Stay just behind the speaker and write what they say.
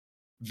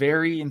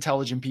very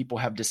intelligent people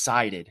have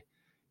decided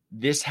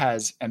this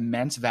has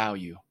immense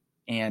value,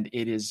 and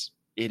it is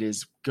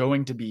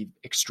going to be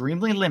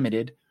extremely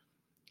limited,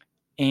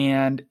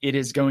 and it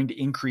is going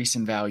to increase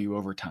in value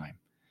over time.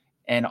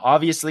 And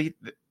obviously,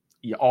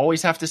 you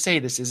always have to say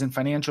this isn't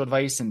financial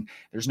advice and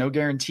there's no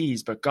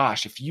guarantees, but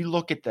gosh, if you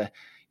look at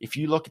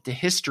the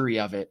history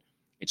of it,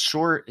 it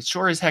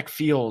sure as heck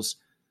feels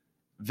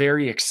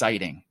very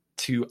exciting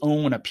to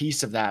own a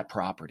piece of that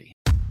property.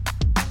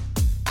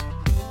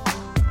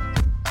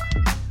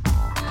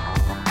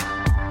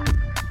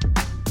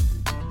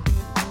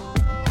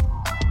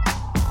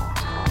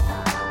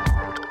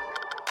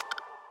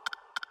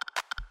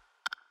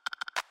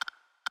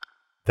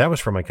 That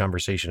was from my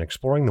conversation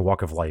exploring the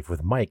walk of life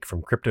with Mike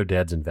from Crypto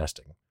Dads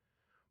Investing.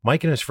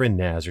 Mike and his friend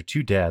Naz are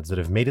two dads that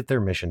have made it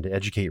their mission to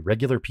educate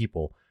regular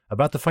people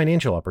about the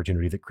financial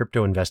opportunity that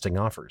crypto investing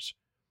offers.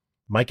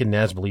 Mike and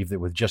Naz believe that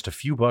with just a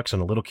few bucks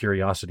and a little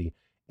curiosity,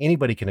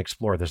 anybody can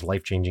explore this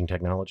life-changing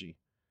technology.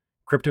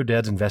 Crypto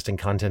Dads Investing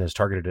content is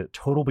targeted at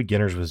total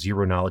beginners with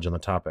zero knowledge on the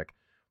topic.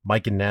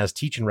 Mike and Naz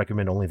teach and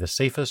recommend only the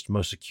safest,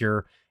 most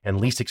secure, and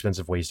least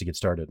expensive ways to get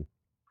started.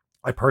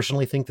 I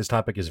personally think this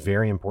topic is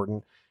very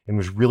important and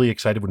was really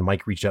excited when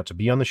Mike reached out to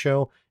be on the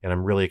show, and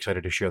I'm really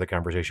excited to share the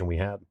conversation we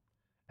had.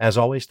 As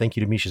always, thank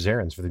you to Misha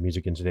Zarins for the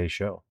music in today's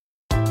show.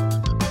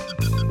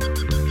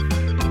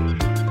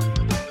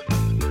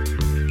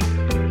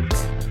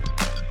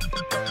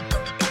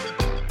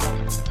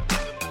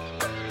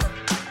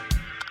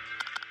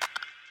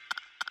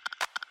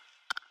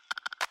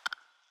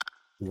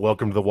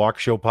 Welcome to the Walk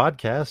Show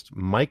podcast.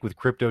 Mike with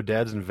Crypto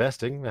Dads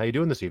Investing. How you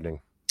doing this evening?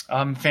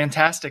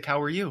 Fantastic.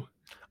 How are you?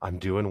 I'm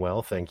doing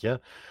well, thank you.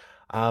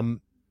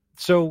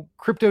 So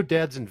Crypto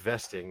Dads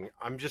Investing,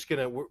 I'm just going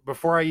to,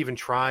 before I even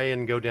try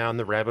and go down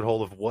the rabbit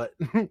hole of what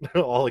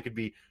all it could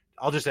be,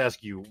 I'll just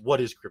ask you,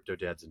 what is Crypto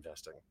Dads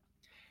Investing?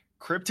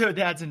 Crypto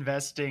Dads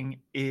Investing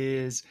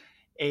is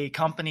a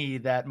company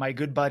that my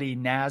good buddy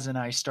Naz and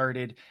I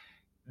started,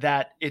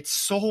 that its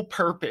sole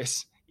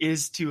purpose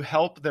is to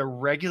help the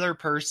regular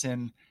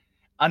person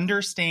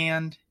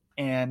understand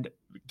and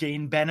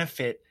gain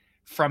benefit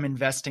from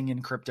investing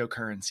in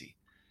cryptocurrency.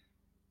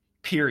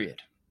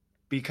 Period.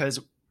 Because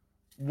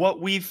what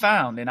we've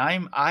found, and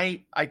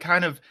I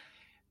kind of,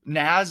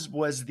 Naz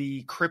was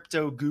the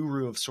crypto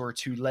guru of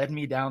sorts who led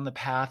me down the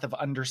path of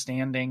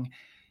understanding.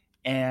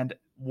 And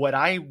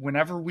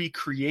whenever we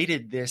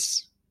created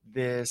this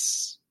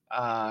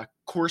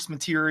course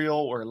material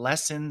or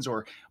lessons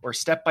or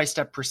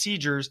step-by-step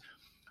procedures,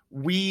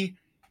 we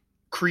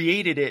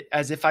created it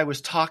as if I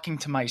was talking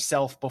to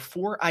myself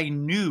before I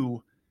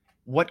knew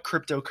what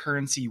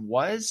cryptocurrency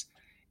was.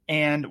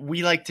 And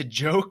we like to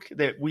joke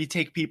that we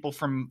take people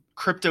from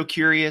crypto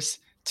curious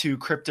to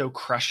crypto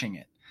crushing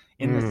it,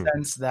 in the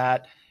sense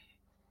that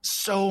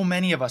so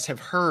many of us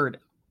have heard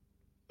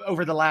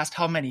over the last,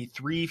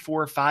 3,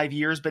 4, 5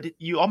 years, but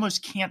you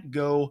almost can't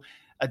go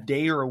a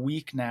day or a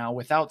week now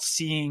without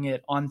seeing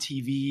it on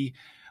TV,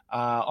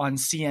 on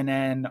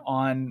CNN,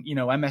 on,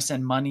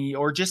 MSN Money,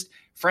 or just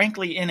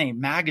frankly in a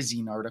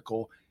magazine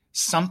article,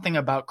 something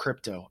about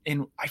crypto.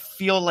 And I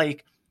feel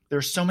like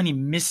there's so many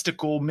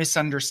mystical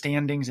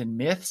misunderstandings and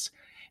myths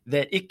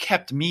that it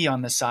kept me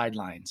on the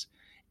sidelines.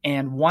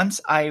 And once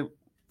I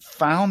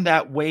found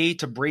that way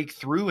to break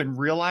through and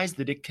realize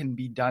that it can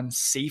be done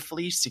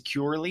safely,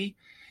 securely,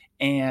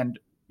 and,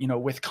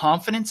 with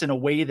confidence in a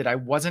way that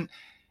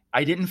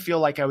I didn't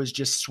feel like I was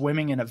just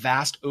swimming in a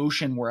vast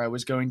ocean where I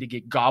was going to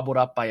get gobbled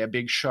up by a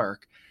big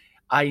shark.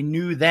 I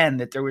knew then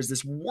that there was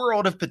this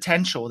world of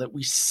potential, that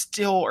we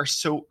still are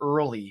so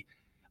early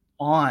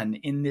on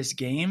in this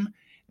game,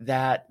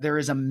 that there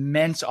is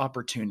immense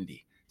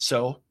opportunity.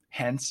 So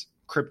hence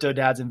Crypto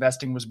Dads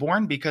Investing was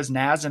born, because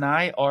Naz and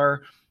I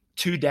are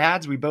two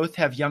dads. We both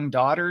have young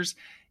daughters,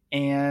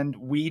 and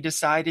we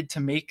decided to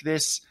make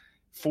this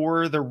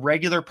for the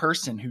regular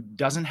person who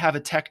doesn't have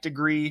a tech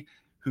degree,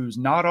 who's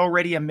not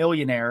already a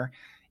millionaire,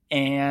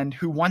 and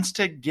who wants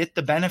to get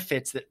the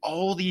benefits that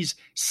all these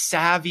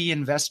savvy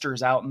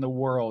investors out in the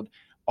world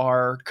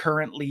are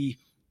currently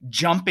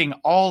jumping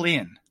all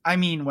in. I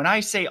mean, when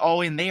I say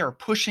all in, they are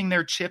pushing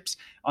their chips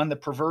on the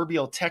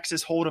proverbial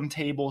Texas Hold'em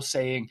table,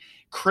 saying,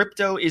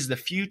 crypto is the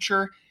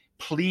future.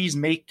 Please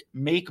make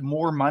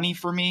more money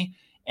for me.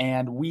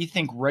 And we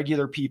think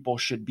regular people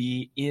should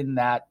be in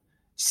that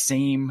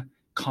same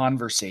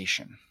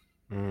conversation.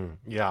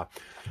 Yeah.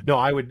 No,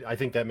 I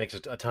think that makes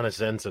a ton of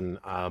sense. And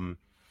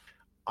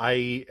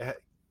I've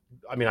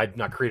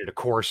not created a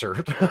course,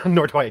 or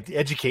nor do I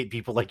educate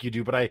people like you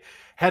do, but I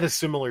had a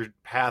similar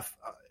path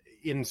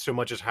in so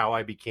much as how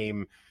I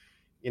became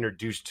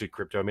introduced to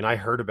crypto. I mean, I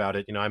heard about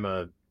it, I'm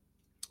a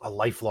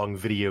lifelong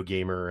video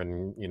gamer,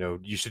 and,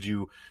 used to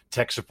do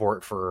tech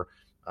support for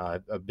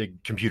a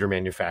big computer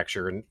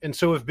manufacturer. And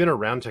so I've been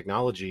around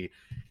technology,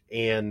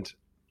 and,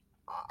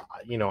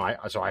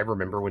 I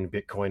remember when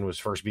Bitcoin was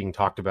first being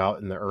talked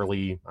about in the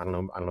early, I don't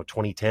know,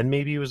 2010,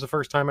 maybe was the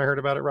first time I heard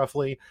about it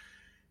roughly.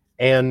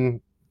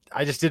 And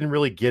I just didn't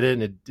really get it.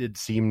 And it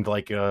seemed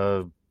like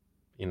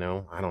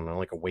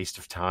like a waste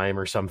of time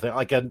or something,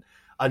 like a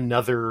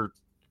another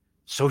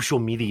social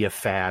media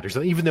fad or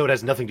something, even though it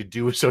has nothing to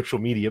do with social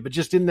media, but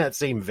just in that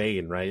same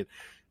vein, right?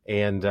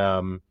 And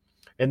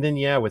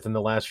then within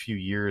the last few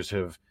years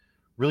have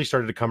really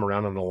started to come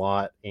around on a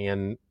lot,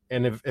 and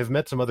have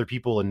met some other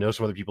people and know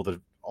some other people that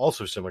are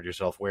also similar to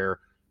yourself, where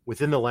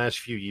within the last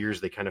few years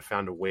they kind of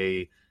found a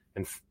way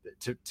and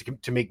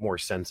to make more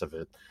sense of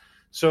it.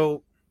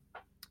 So,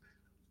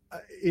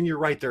 and you're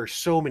right, there are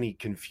so many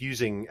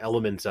confusing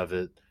elements of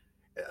it.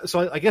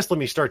 So I guess let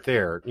me start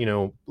there.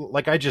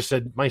 Like I just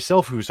said,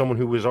 myself, who's someone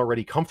who was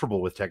already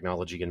comfortable with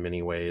technology in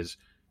many ways,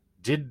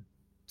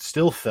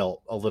 still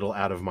felt a little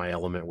out of my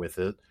element with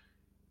it.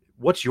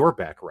 What's your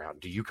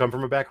background? Do you come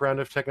from a background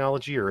of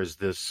technology, or is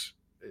this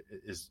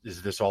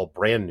all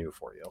brand new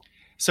for you?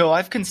 So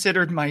I've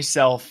considered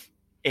myself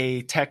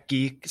a tech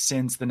geek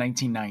since the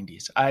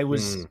 1990s. I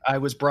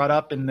was brought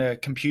up in the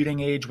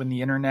computing age when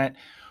the internet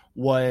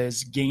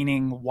was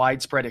gaining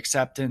widespread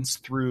acceptance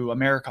through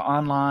America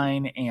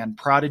Online and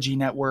Prodigy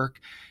Network,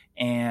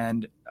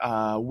 and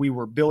we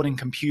were building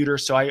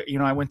computers. So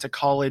I went to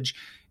college,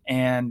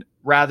 and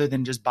rather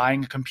than just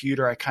buying a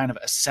computer, I kind of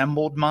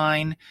assembled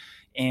mine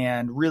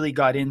and really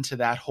got into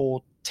that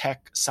whole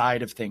tech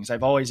side of things.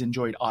 I've always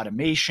enjoyed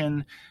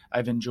automation.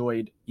 I've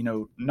enjoyed,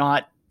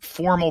 not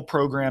formal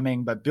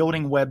programming, but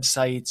building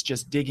websites,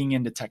 just digging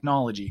into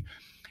technology.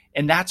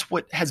 And that's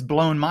what has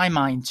blown my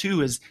mind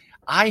too, is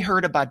I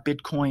heard about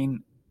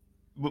Bitcoin,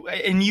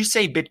 and you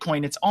say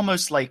Bitcoin, it's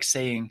almost like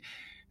saying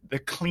the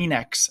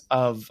Kleenex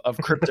of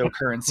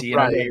cryptocurrency in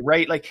Right. a way,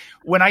 right? Like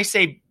when I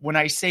say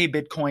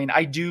Bitcoin,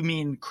 I do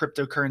mean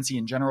cryptocurrency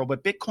in general,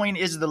 but Bitcoin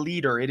is the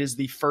leader. It is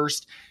the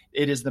first,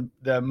 it is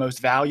the most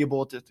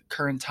valuable at the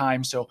current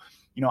time. So,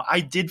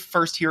 I did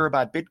first hear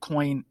about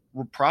Bitcoin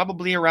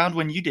probably around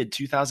when you did,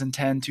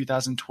 2010,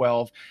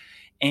 2012.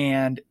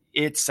 And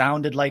it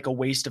sounded like a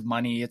waste of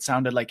money. It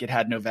sounded like it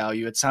had no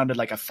value. It sounded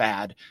like a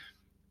fad.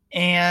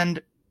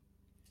 And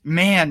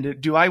man,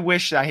 do I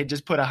wish I had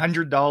just put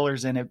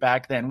 $100 in it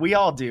back then. We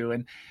all do.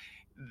 And,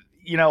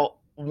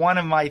 one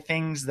of my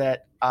things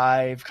that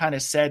I've kind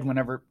of said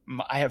whenever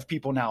I have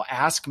people now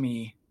ask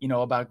me,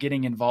 about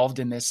getting involved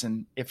in this,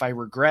 and if I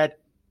regret,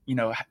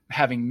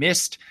 having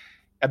missed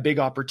a big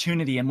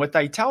opportunity. And what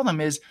I tell them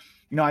is,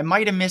 I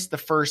might have missed the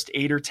first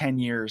 8 or 10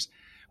 years,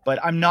 but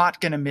I'm not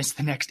going to miss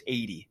the next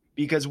 80,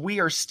 because we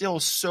are still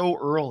so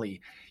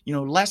early.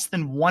 Less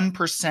than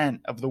 1%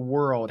 of the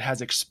world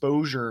has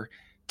exposure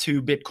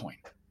to Bitcoin.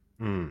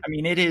 I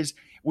mean,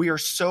 we are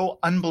so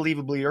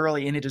unbelievably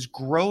early, and it is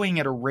growing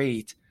at a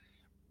rate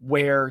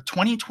where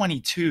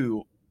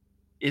 2022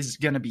 is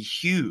going to be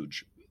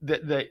huge.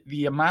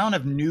 The amount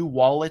of new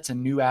wallets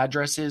and new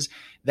addresses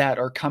that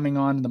are coming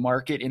on the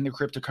market in the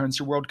cryptocurrency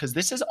world, because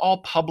this is all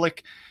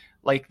public.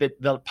 Like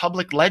the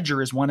public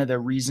ledger is one of the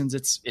reasons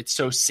it's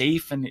so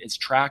safe and it's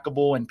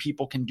trackable and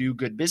people can do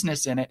good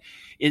business in it.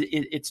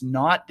 It's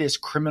not this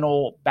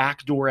criminal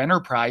backdoor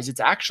enterprise. It's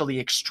actually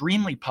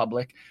extremely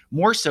public,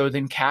 more so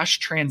than cash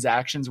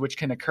transactions, which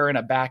can occur in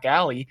a back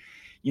alley.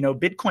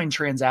 Bitcoin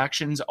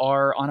transactions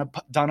are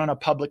done on a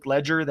public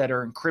ledger that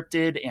are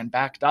encrypted and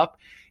backed up.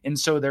 And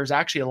so there's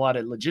actually a lot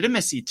of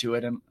legitimacy to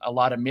it, and a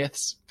lot of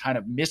myths kind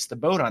of miss the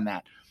boat on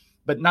that.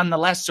 But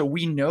nonetheless, so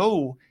we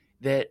know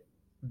that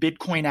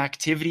Bitcoin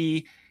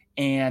activity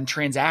and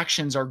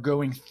transactions are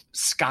going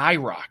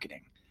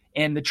skyrocketing,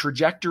 and the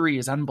trajectory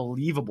is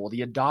unbelievable.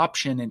 The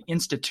adoption and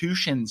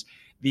institutions,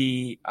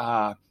 the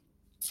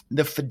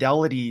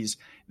Fidelities,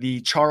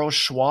 the Charles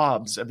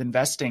Schwabs of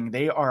investing,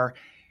 they are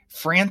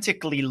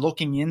frantically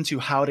looking into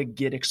how to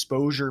get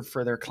exposure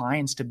for their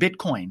clients to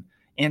Bitcoin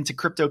and to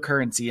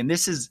cryptocurrency. And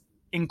this is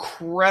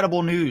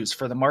incredible news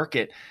for the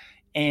market.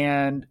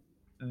 And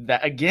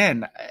that,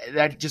 again,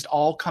 that just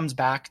all comes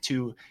back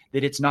to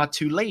that it's not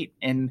too late.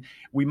 And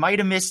we might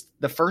have missed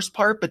the first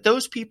part, but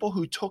those people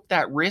who took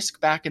that risk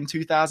back in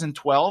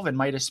 2012 and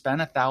might have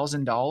spent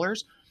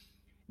 $1,000,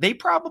 they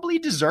probably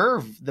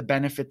deserve the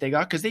benefit they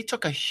got because they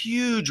took a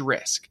huge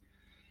risk.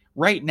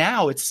 Right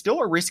now, it's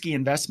still a risky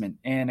investment.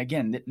 And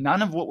again,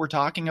 none of what we're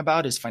talking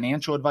about is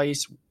financial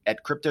advice.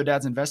 At Crypto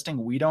Dads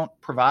Investing, we don't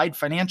provide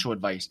financial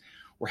advice.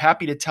 We're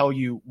happy to tell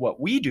you what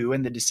we do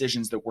and the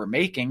decisions that we're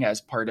making as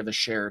part of a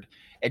shared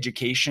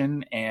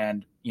education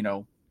and,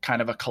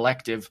 kind of a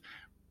collective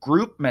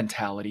group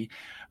mentality.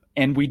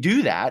 And we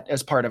do that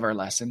as part of our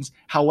lessons.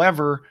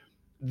 However,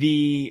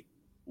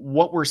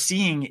 what we're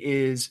seeing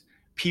is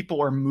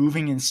people are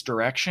moving in this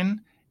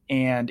direction,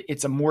 and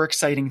it's a more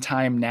exciting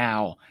time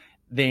now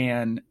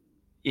than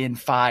in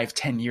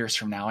 5-10 years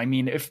from now. I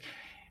mean, if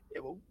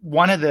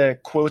one of the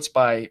quotes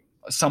by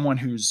someone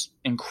who's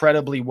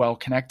incredibly well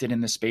connected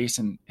in the space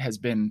and has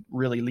been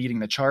really leading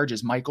the charge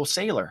is Michael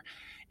Saylor.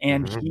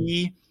 And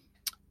he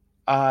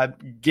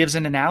gives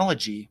an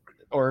analogy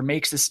or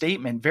makes a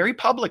statement very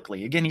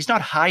publicly. Again, he's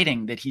not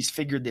hiding that he's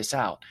figured this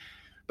out,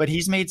 but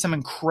he's made some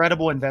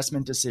incredible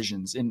investment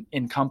decisions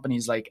in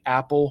companies like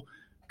Apple,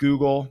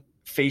 Google,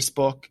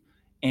 Facebook,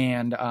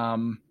 and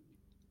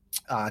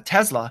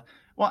Tesla.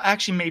 Well,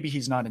 actually, maybe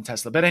he's not in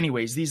Tesla. But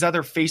anyways, these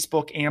other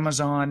Facebook,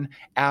 Amazon,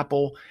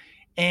 Apple.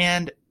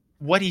 And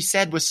what he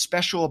said was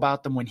special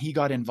about them when he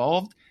got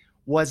involved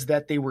was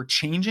that they were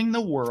changing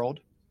the world.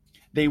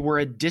 They were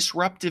a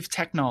disruptive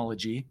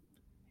technology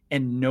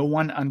and no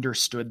one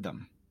understood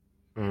them.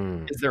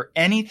 Is there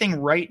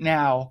anything right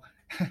now,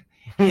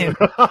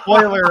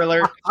 spoiler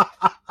alert,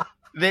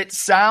 that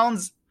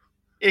sounds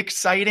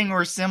exciting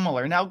or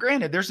similar? Now,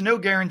 granted, there's no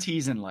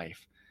guarantees in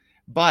life,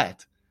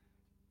 but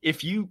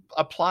if you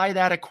apply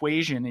that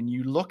equation and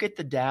you look at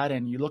the data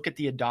and you look at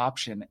the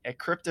adoption at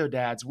Crypto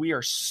Dads, we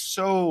are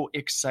so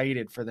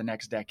excited for the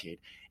next decade.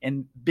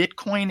 And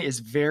Bitcoin is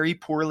very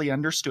poorly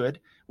understood,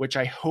 which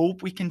I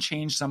hope we can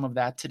change some of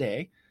that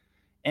today.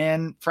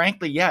 And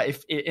frankly, yeah,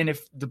 if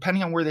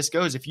depending on where this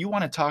goes, if you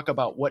want to talk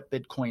about what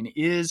Bitcoin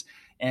is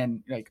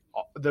and like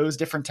those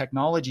different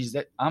technologies,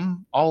 that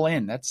I'm all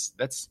in.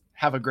 Let's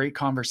have a great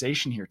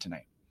conversation here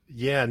tonight.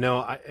 Yeah,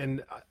 no,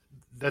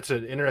 that's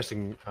an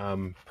interesting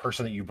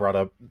person that you brought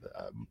up,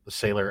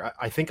 Saylor.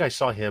 I think I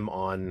saw him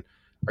on.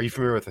 Are you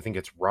familiar with? I think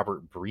it's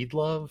Robert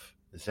Breedlove.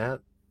 Is that?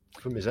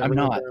 I'm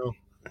not.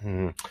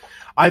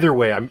 Either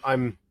way,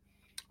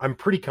 I'm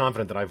pretty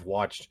confident that I've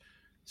watched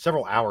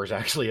several hours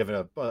actually of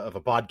a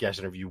podcast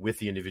interview with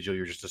the individual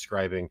you're just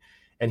describing,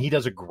 and he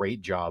does a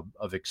great job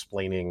of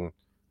explaining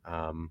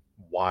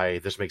why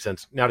this makes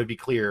sense. Now, to be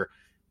clear,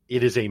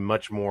 it is a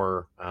much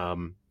more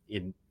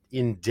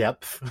in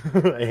depth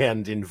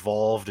and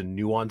involved and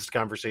nuanced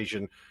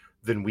conversation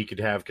than we could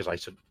have, because I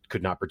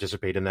could not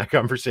participate in that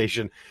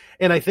conversation.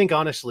 And I think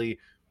honestly,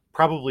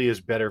 probably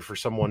is better for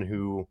someone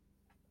who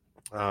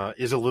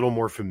is a little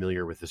more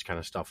familiar with this kind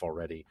of stuff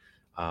already,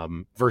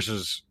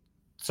 versus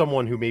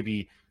someone who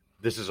maybe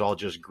this is all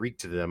just Greek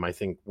to them. I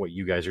think what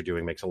you guys are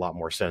doing makes a lot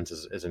more sense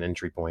as an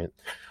entry point.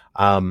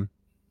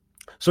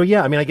 So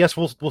yeah, I mean, I guess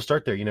we'll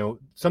start there. You know,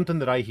 something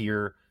that I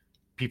hear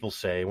people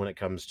say when it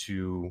comes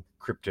to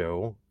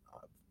crypto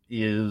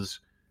is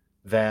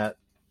that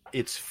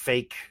it's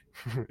fake.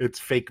 It's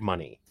fake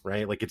money,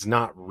 right? Like it's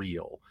not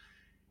real.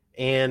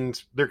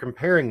 And they're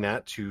comparing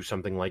that to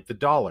something like the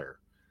dollar.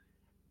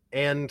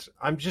 And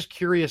I'm just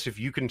curious if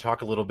you can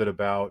talk a little bit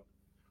about,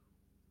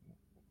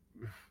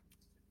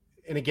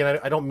 and again,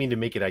 I don't mean to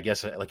make it, I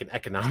guess, like an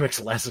economics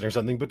lesson or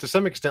something, but to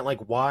some extent, like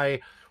why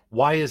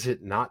is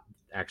it not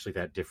actually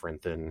that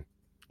different than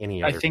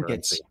any other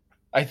currency?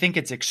 I think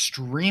it's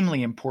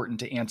extremely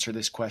important to answer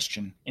this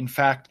question. In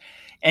fact,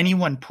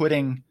 anyone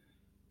putting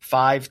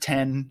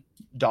 $5,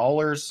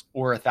 $10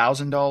 or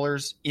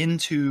 $1,000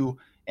 into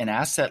an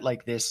asset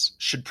like this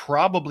should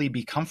probably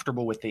be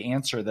comfortable with the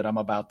answer that I'm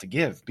about to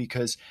give,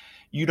 because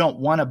you don't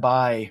want to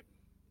buy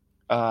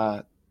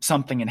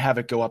something and have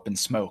it go up in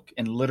smoke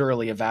and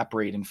literally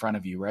evaporate in front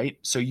of you, right?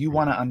 So you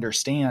want to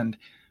understand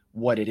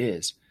what it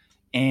is.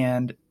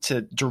 And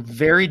to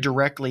very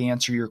directly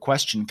answer your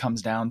question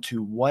comes down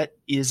to what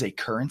is a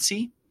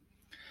currency.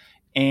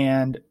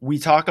 And we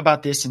talk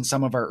about this in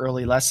some of our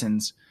early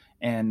lessons,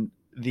 and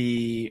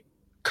a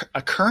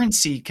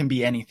currency can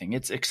be anything.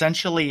 It's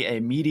essentially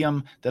a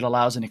medium that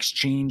allows an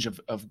exchange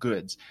of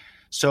goods.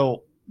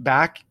 So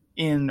back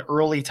in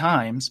early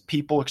times,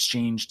 people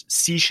exchanged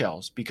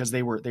seashells because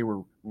they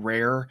were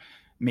rare.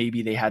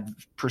 Maybe they had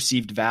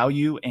perceived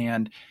value.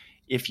 And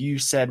if you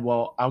said,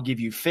 well, I'll give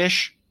you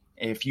fish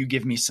if you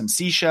give me some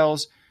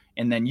seashells,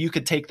 and then you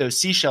could take those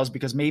seashells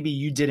because maybe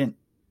you didn't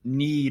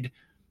need,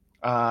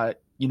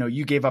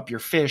 you gave up your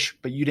fish,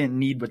 but you didn't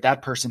need what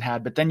that person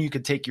had. But then you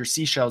could take your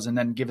seashells and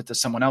then give it to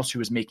someone else who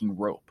was making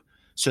rope.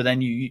 So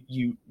then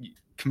you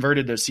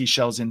converted those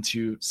seashells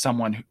into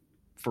someone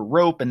for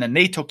rope, and then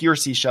they took your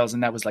seashells,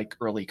 and that was like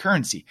early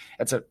currency.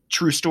 That's a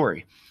true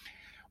story.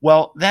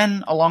 Well,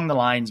 then along the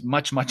lines,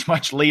 much, much,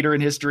 much later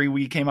in history,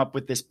 we came up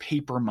with this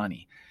paper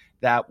money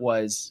that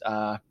was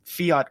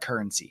fiat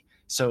currency.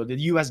 So the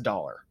US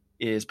dollar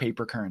is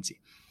paper currency.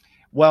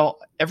 Well,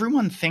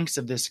 everyone thinks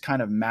of this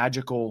kind of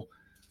magical,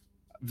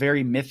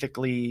 very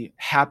mythically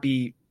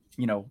happy,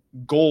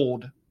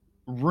 gold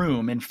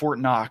room in Fort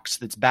Knox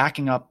that's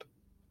backing up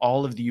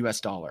all of the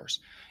US dollars.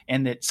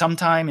 And that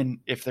sometime, and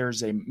if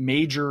there's a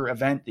major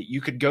event, that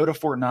you could go to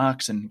Fort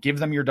Knox and give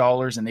them your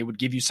dollars and they would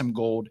give you some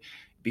gold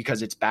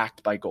because it's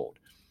backed by gold.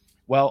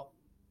 Well,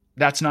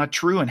 that's not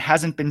true and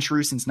hasn't been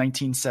true since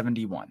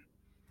 1971.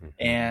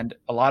 And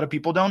a lot of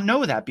people don't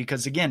know that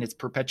because, again, it's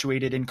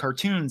perpetuated in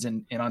cartoons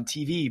and on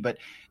TV, but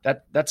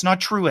that's not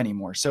true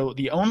anymore. So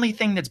the only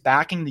thing that's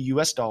backing the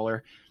US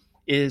dollar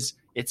is,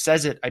 it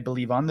says it, I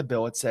believe, on the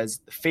bill, it says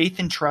faith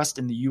and trust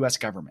in the US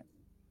government.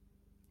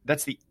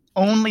 That's the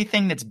only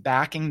thing that's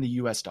backing the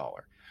US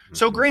dollar.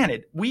 So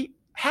granted, we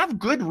have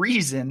good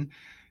reason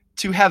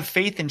to have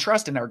faith and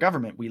trust in our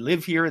government. We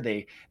live here.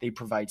 They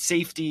provide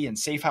safety and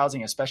safe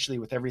housing, especially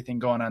with everything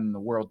going on in the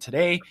world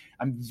today.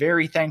 I'm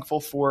very thankful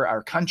for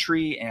our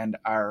country and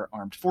our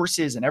armed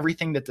forces and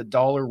everything that the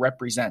dollar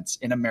represents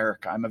in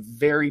America. I'm a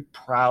very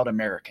proud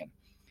American.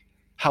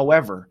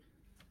 However,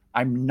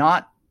 I'm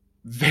not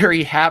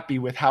very happy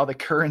with how the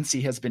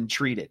currency has been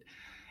treated.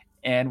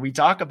 And we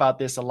talk about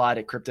this a lot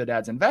at Crypto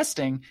Dads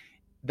Investing,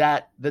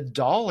 that the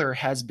dollar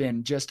has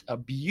been just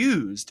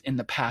abused in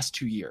the past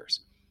 2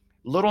 years.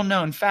 Little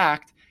known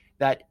fact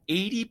that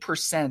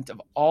 80%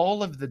 of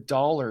all of the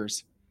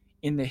dollars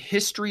in the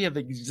history of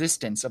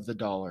existence of the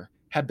dollar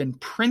have been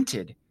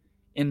printed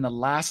in the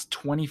last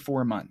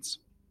 24 months.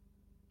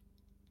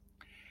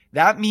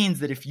 That means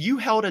that if you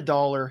held a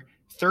dollar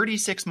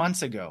 36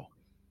 months ago,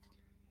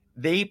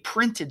 they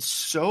printed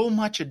so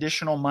much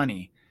additional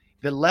money.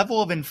 The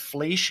level of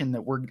inflation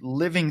that we're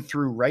living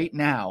through right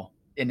now,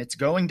 and it's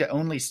going to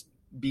only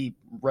be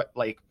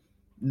like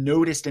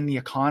noticed in the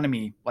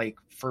economy like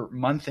for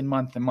month and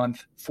month and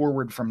month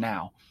forward from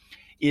now,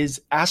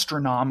 is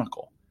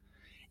astronomical.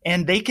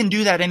 And they can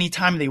do that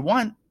anytime they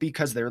want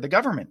because they're the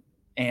government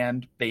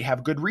and they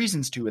have good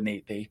reasons to. And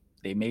they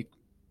make,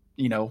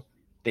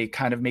 they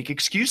kind of make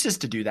excuses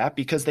to do that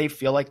because they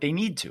feel like they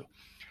need to.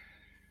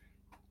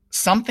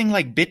 Something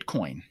like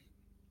Bitcoin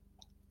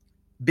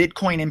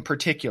in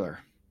particular,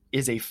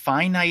 is a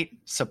finite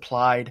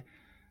supplied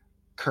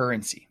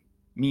currency,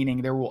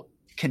 meaning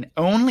can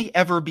only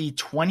ever be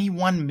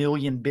 21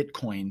 million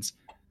Bitcoins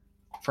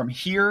from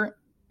here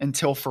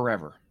until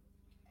forever.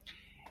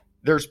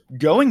 There's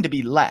going to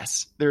be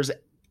less. There's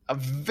a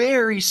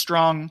very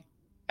strong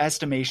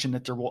estimation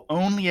that there will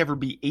only ever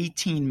be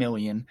 18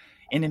 million.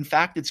 And in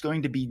fact, it's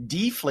going to be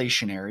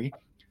deflationary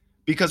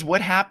because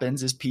what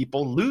happens is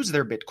people lose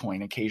their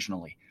Bitcoin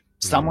occasionally.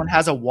 Someone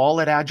has a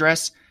wallet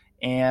address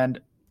and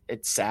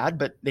it's sad,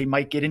 but they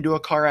might get into a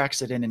car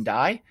accident and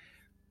die.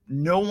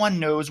 No one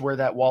knows where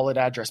that wallet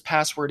address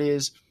password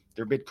is.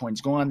 Their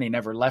Bitcoin's gone. They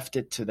never left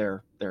it to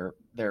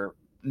their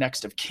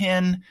next of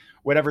kin,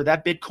 whatever.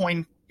 That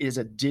Bitcoin is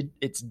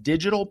it's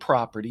digital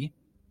property.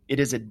 It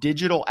is a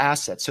digital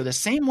asset. So the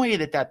same way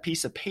that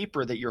piece of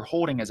paper that you're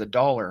holding as a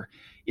dollar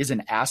is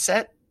an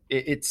asset,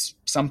 it's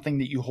something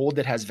that you hold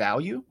that has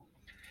value.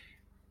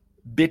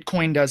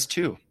 Bitcoin does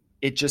too.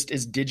 It just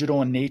is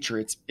digital in nature.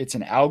 It's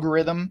an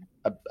algorithm,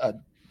 a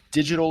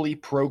digitally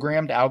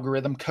programmed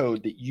algorithm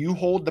code that you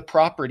hold the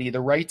property,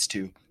 the rights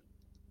to,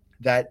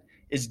 that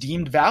is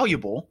deemed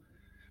valuable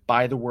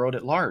by the world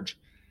at large.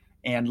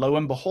 And lo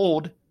and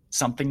behold,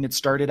 something that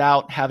started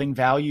out having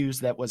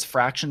values that was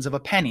fractions of a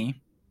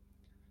penny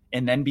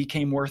and then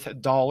became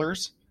worth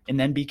dollars and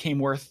then became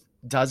worth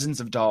dozens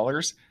of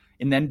dollars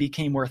and then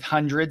became worth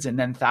hundreds and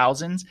then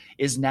thousands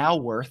is now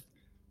worth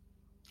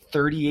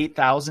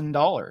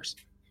 $38,000.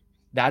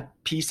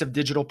 That piece of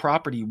digital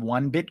property,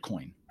 one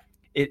Bitcoin.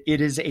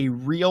 It is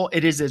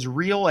as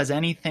real as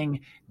anything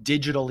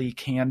digitally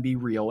can be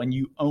real, and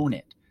you own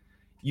it.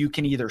 You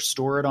can either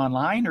store it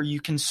online or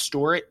you can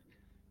store it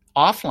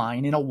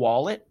offline in a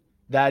wallet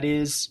that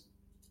is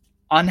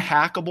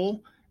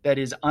unhackable, that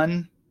is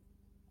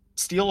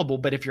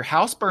unstealable. But if your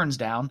house burns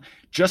down,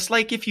 just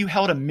like if you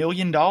held $1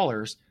 million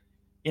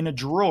in a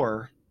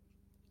drawer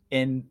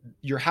and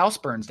your house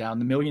burns down,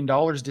 the $1 million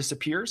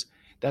disappears.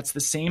 That's the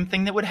same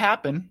thing that would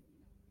happen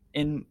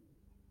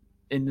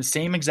in the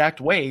same exact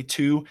way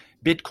to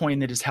Bitcoin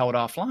that is held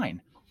offline.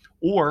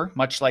 Or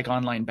much like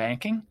online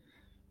banking,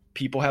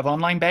 people have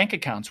online bank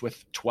accounts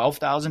with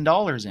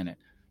 $12,000 in it.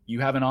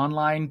 You have an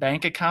online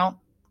bank account,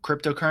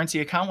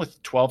 cryptocurrency account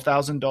with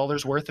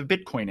 $12,000 worth of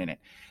Bitcoin in it.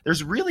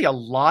 There's really a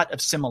lot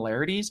of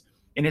similarities.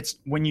 And it's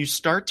when you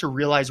start to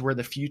realize where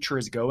the future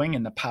is going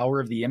and the power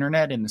of the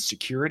internet and the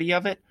security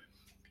of it,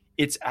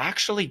 it's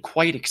actually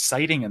quite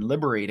exciting and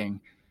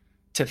liberating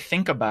to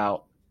think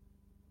about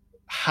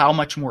how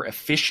much more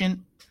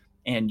efficient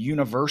and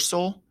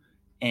universal,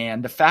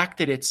 and the fact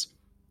that it's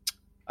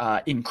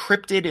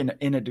encrypted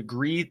in a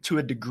degree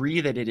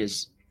that it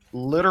is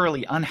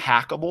literally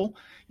unhackable.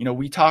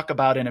 We talk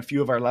about in a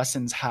few of our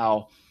lessons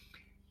how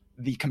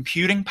the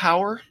computing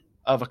power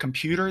of a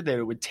computer that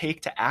it would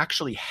take to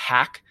actually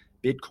hack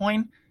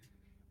Bitcoin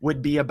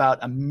would be about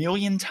 1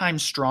 million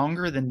times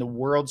stronger than the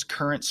world's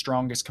current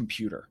strongest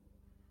computer.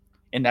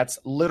 And that's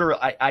literally,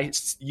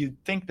 you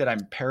think that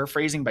I'm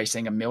paraphrasing by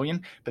saying 1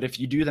 million, but if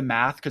you do the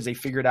math, because they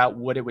figured out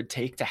what it would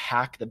take to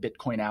hack the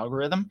Bitcoin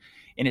algorithm,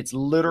 and it's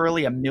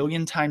literally 1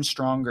 million times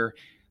stronger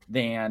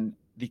than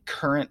the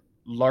current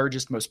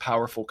largest, most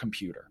powerful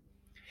computer.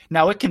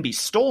 Now, it can be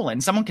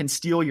stolen. Someone can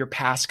steal your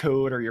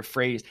passcode or your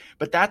phrase,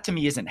 but that to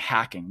me isn't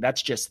hacking.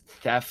 That's just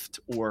theft.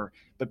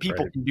 But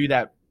people can do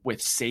that with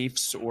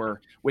safes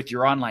or with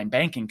your online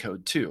banking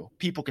code too.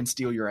 People can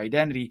steal your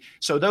identity.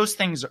 So those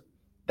things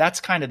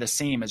that's kind of the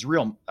same as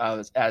real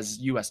as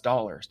US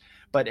dollars.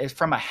 But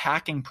from a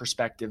hacking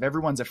perspective,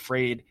 everyone's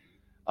afraid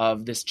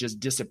of this just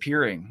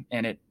disappearing.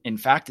 And it, in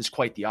fact, is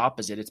quite the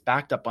opposite. It's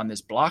backed up on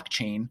this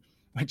blockchain,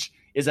 which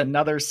is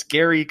another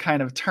scary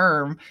kind of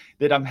term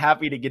that I'm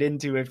happy to get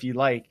into if you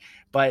like.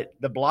 But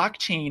the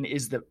blockchain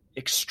is the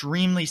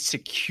extremely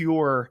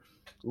secure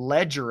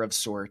ledger of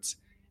sorts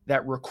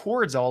that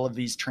records all of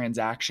these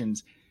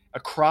transactions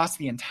across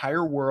the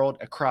entire world,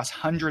 across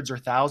hundreds or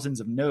thousands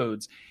of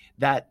nodes,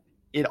 that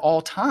at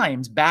all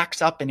times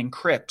backs up and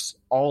encrypts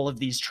all of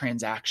these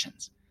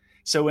transactions.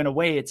 So in a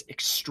way, it's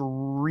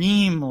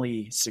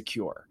extremely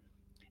secure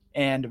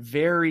and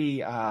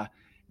very,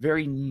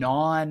 very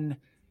non-back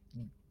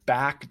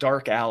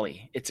dark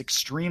alley. It's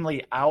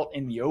extremely out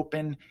in the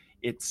open.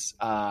 It's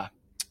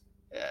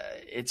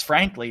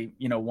frankly,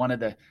 one of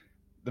the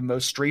the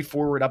most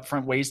straightforward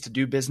upfront ways to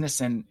do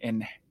business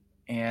and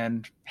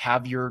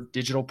have your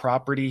digital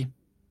property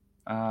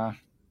kind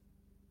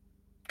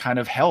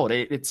of held.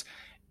 It's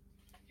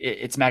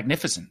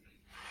magnificent.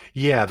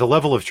 Yeah, the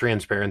level of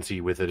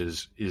transparency with it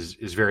is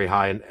very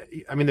high. And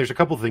I mean, there's a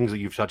couple of things that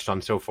you've touched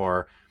on so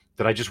far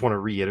that I just want to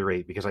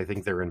reiterate because I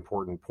think they're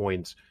important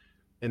points.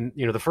 And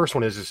the first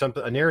one is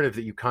a narrative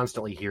that you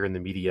constantly hear in the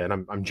media,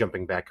 and I'm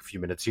jumping back a few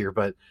minutes here,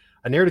 but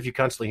a narrative you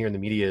constantly hear in the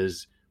media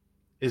is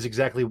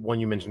exactly one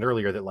you mentioned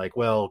earlier, that like,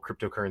 well,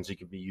 cryptocurrency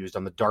can be used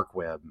on the dark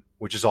web,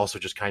 which is also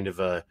just kind of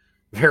a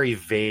very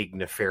vague,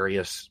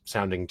 nefarious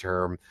sounding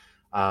term.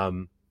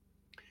 And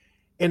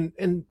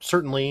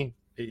certainly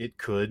it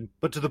could,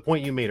 but to the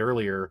point you made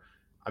earlier,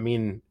 I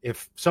mean,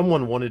 if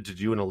someone wanted to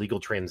do an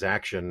illegal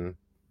transaction,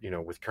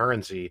 with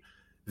currency,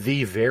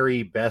 the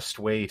very best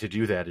way to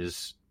do that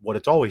is what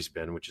it's always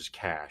been, which is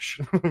cash,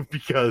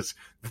 because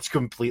it's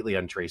completely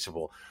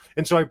untraceable.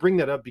 And so I bring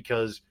that up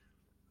because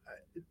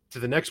to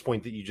the next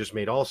point that you just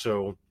made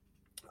also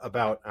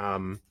about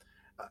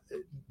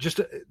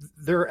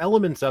there are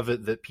elements of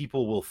it that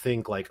people will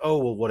think like, oh,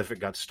 well, what if it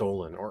got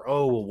stolen? Or,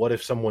 oh, well, what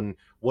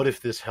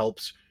if this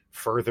helps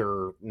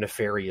further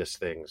nefarious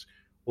things?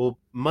 Well,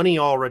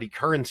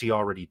 currency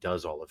already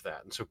does all of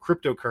that. And so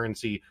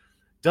cryptocurrency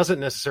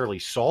doesn't necessarily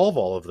solve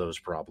all of those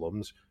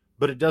problems,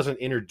 but it doesn't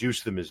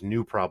introduce them as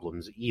new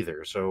problems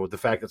either. So the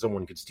fact that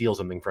someone could steal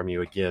something from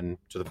you, again,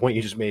 to the point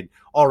you just made,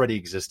 already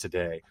exists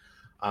today.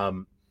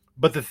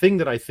 But the thing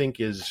that I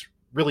think is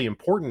really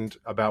important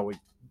about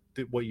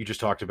what you just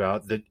talked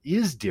about that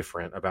is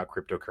different about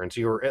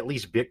cryptocurrency, or at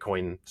least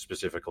Bitcoin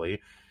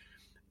specifically,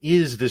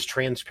 is this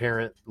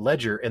transparent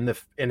ledger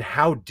and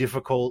how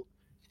difficult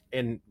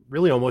and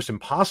really almost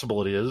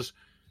impossible it is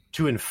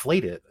to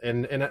inflate it.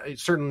 And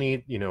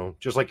certainly,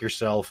 just like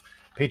yourself,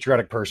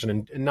 patriotic person,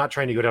 and not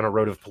trying to go down a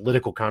road of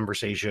political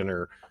conversation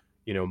or,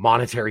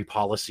 monetary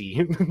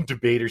policy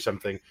debate or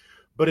something,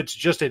 but it's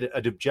just an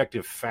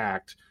objective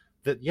fact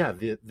that, yeah,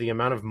 the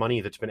amount of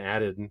money that's been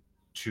added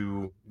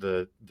to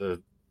the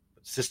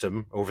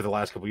system over the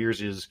last couple of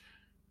years is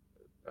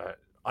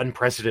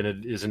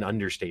unprecedented, is an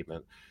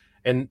understatement.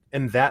 And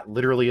that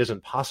literally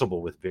isn't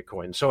possible with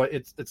Bitcoin. So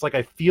it's like,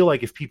 I feel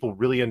like if people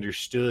really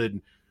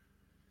understood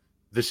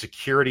the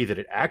security that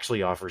it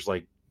actually offers,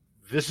 like,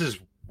 this is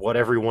what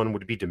everyone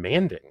would be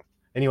demanding.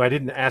 Anyway, I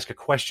didn't ask a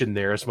question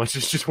there as much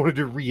as just wanted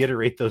to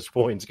reiterate those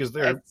points because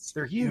they're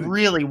huge.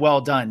 Really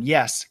well done.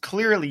 Yes,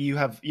 clearly you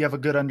have a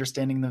good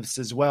understanding of this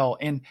as well.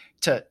 And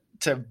to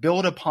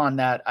build upon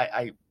that,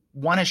 I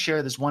want to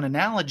share this one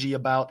analogy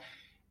about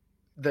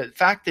the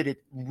fact that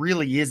it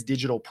really is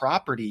digital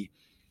property.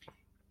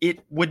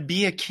 It would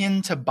be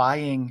akin to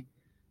buying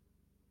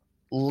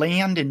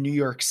land in New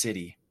York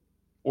City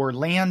or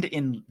land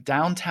in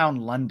downtown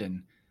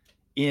London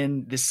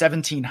in the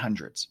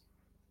 1700s.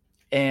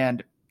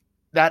 And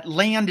that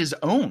land is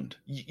owned.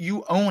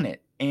 You own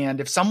it. And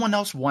if someone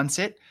else wants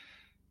it,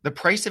 the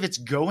price of it's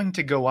going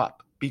to go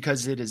up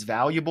because it is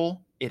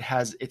valuable.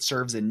 It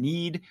serves a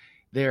need.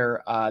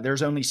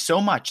 There's only so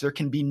much. There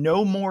can be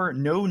no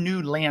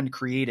new land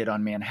created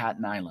on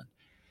Manhattan Island.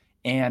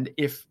 And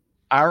if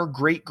our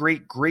great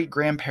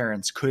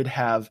grandparents could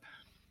have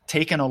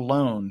taken a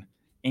loan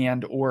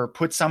or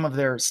put some of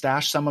their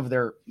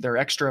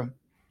extra,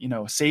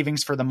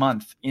 savings for the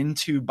month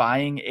into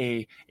buying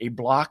a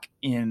block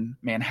in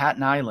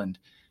Manhattan Island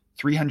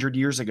 300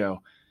 years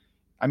ago.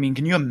 I mean,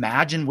 can you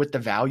imagine what the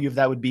value of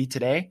that would be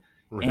today?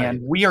 Right.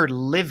 And we are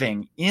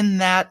living in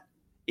that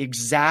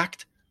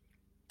exact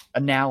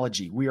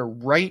analogy. We are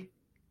right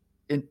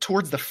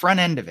towards the front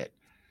end of it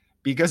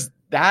because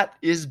that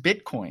is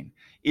Bitcoin.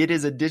 It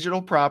is a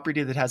digital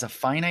property that has a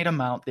finite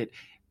amount, that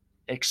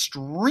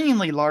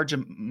extremely large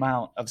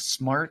amount of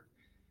smart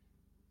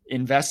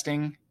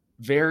investing,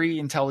 very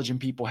intelligent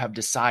people have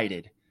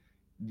decided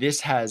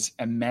this has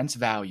immense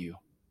value,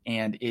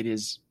 and it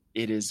is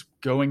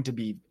going to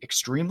be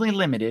extremely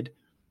limited,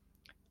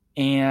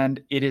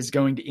 and it is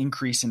going to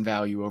increase in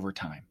value over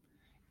time.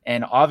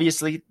 And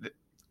obviously,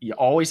 you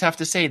always have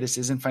to say this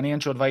isn't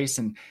financial advice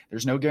and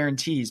there's no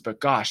guarantees, but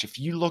gosh, if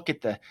you look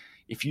at the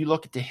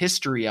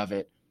history of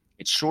it,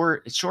 it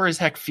sure as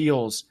heck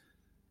feels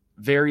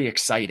very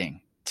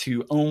exciting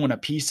to own a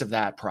piece of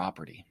that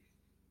property.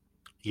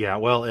 Yeah,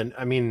 well, and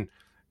I mean,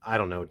 I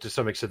don't know, to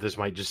some extent this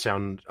might just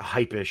sound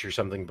hype-ish or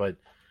something, but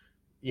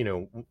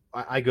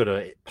I go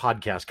to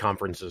podcast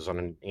conferences on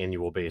an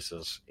annual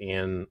basis.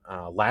 And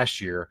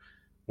last year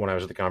when I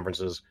was at the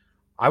conferences,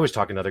 I was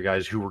talking to other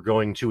guys who were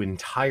going to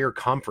entire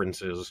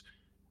conferences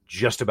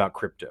just about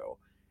crypto.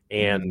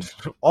 And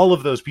all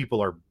of those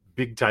people are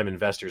big time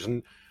investors.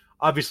 And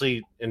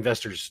obviously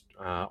investors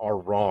are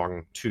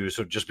wrong too.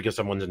 So just because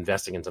someone's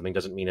investing in something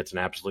doesn't mean it's an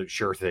absolute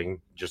sure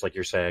thing, just like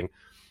you're saying.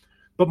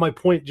 But my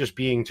point just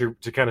being to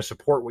kind of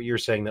support what you're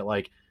saying, that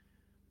like,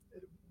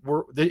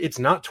 it's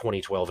not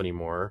 2012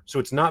 anymore. So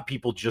it's not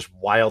people just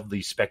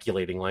wildly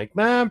speculating like,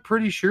 man, I'm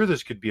pretty sure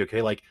this could be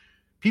okay. Like,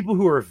 people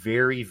who are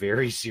very,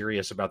 very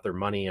serious about their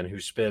money and who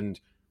spend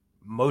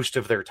most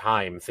of their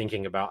time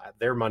thinking about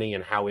their money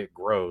and how it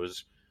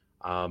grows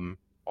are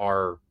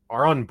are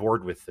on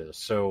board with this.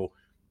 So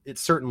it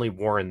certainly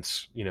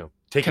warrants,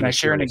 taking. Can I a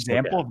share an serious look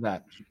example at. of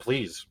that?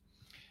 Please.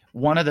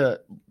 One of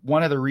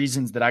the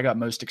reasons that I got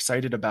most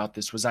excited about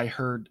this was I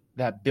heard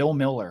that Bill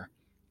Miller,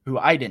 who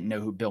I didn't know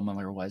who Bill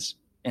Miller was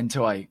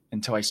until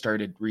I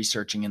started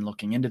researching and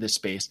looking into this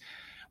space.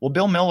 Well,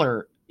 Bill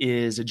Miller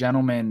is a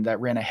gentleman that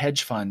ran a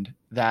hedge fund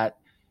that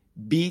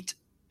beat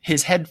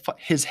his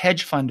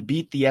hedge fund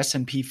beat the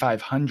S&P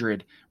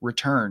 500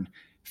 return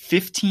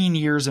 15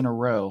 years in a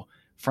row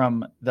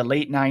from the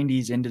late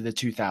 90s into the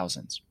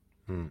 2000s.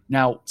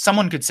 Now,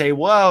 someone could say,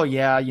 well,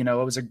 yeah, it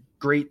was a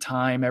great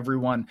time,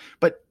 everyone,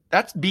 but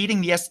that's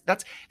beating the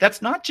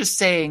that's not just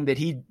saying that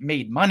he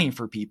made money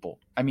for people.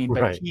 I mean,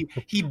 but Right.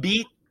 he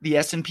beat the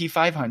S&P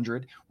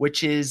 500,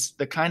 which is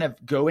the kind of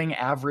going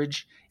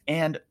average,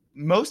 and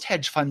most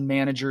hedge fund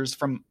managers,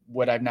 from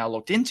what I've now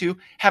looked into,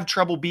 have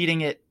trouble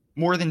beating it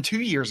more than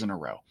 2 years in a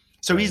row.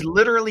 So Right. He's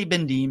literally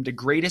been deemed the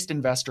greatest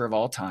investor of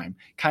all time,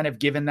 kind of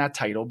given that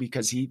title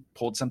because he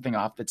pulled something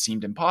off that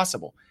seemed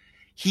impossible.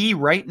 He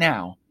right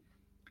now,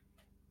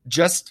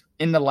 just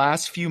in the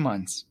last few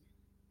months,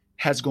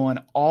 has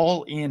gone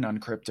all in on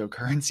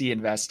cryptocurrency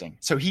investing.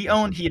 So he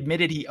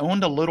admitted he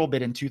owned a little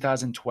bit in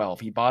 2012.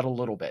 He bought a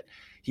little bit.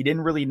 He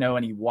didn't really know,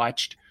 and he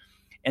watched.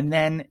 And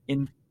then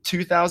in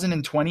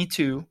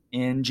 2022,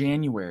 in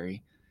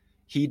January,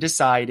 he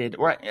decided,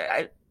 or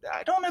I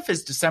don't know if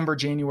it's December,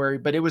 January,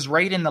 but it was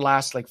right in the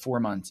last 4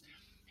 months.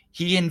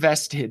 He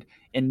invested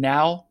and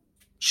now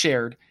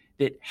shared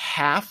that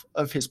half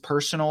of his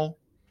personal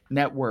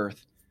net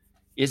worth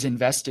is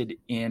invested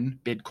in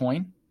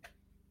Bitcoin,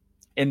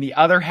 and the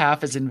other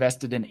half is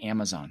invested in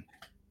Amazon.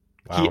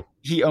 Wow.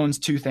 He owns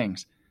two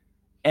things.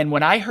 And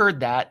when I heard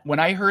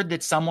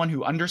that someone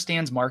who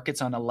understands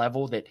markets on a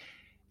level that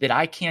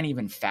I can't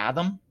even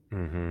fathom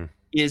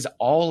is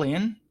all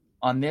in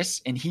on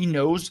this, and he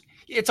knows,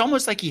 it's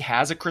almost like he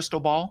has a crystal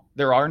ball.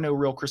 There are no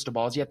real crystal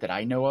balls yet that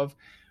I know of,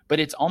 but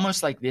it's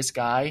almost like this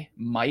guy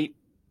might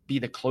be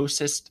the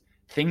closest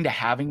thing to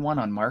having one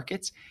on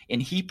markets.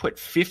 And he put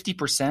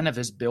 50% of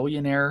his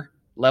billionaire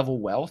level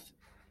wealth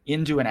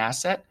into an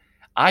asset.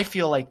 I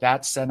feel like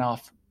that sent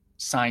off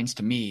signs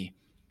to me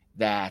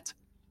that,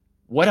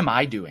 what am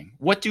I doing?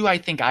 What do I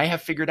think I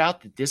have figured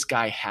out that this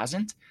guy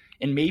hasn't?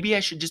 And maybe I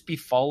should just be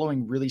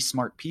following really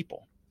smart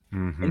people.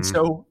 And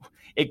so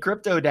at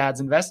Crypto Dads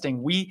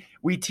Investing,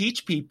 we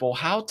teach people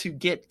how to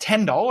get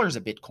 $10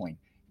 of Bitcoin.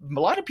 A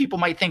lot of people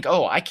might think,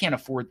 oh, I can't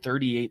afford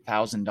 $38,000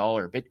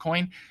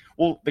 Bitcoin.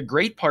 Well, the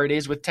great part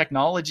is with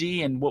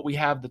technology and what we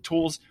have, the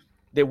tools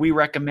that we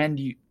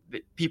recommend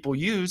that people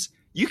use,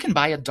 you can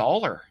buy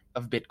 $1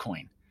 of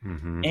Bitcoin.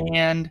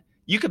 And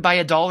you could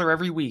buy $1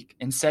 every week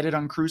and set it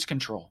on cruise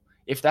control,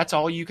 if that's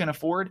all you can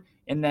afford,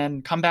 and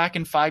then come back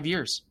in 5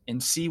 years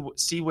and see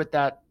what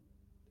that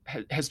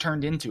has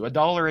turned into,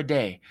 $1 a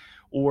day,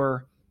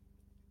 or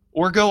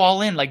go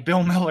all in like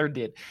Bill Miller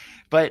did.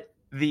 But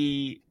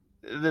the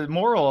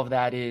moral of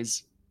that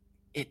is,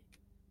 it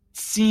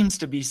seems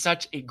to be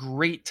such a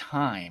great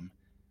time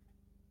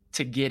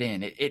to get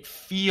in. It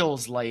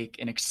feels like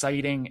an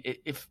exciting,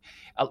 if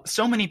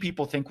so many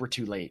people think we're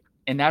too late.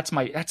 And that's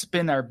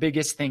been our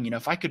biggest thing.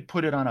 If I could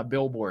put it on a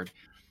billboard,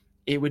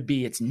 it would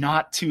be, it's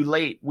not too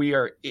late.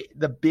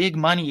 The big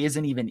money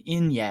isn't even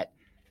in yet.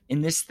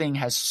 And this thing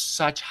has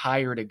such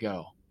higher to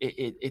go.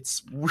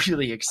 It's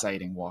really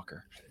exciting,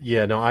 Walker.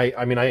 Yeah, no,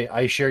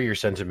 I share your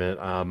sentiment.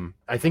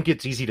 I think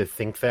it's easy to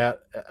think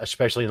that,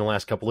 especially in the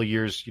last couple of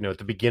years. At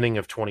the beginning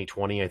of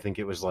 2020, I think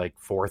it was like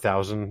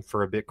 4,000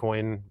 for a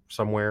Bitcoin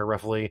somewhere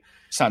roughly.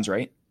 Sounds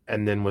right.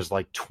 And then was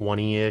like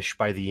 20-ish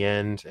by the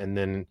end, and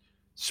then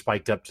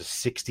spiked up to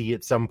 60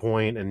 at some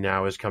point, and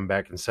now has come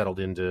back and settled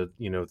into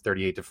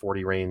 38 to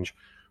 40 range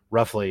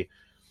roughly.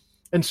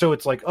 And so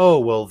it's like, oh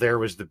well, there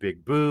was the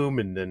big boom,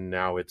 and then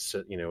now it's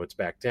it's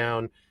back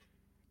down.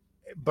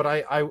 But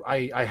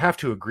I have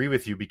to agree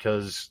with you,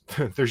 because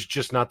there's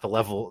just not the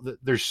level.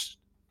 The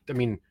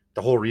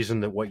whole reason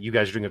that what you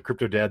guys are doing at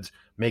Crypto Dads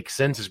makes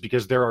sense is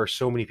because there are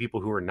so many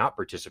people who are not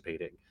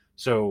participating.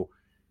 So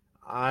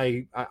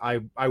I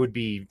would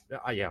be,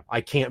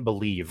 I can't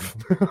believe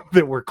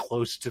that we're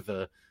close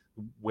to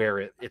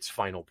where its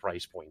final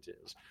price point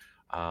is.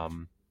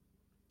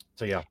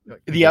 So yeah,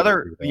 the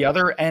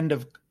other end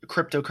of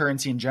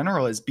cryptocurrency in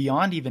general is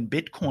beyond even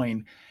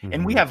Bitcoin,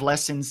 and we have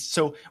lessons.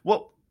 So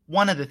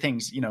one of the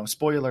things,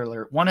 spoiler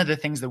alert, one of the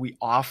things that we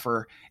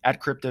offer at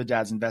Crypto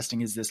Dads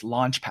Investing is this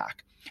launch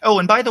pack. Oh,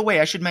 and by the way,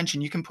 I should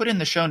mention, you can put in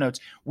the show notes,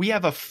 we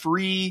have a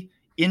free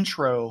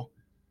intro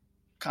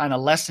kind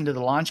of lesson to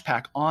the launch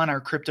pack on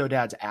our Crypto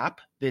Dads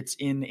app that's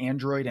in the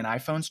Android and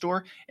iPhone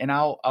store. And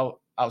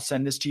I'll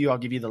send this to you. I'll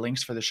give you the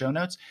links for the show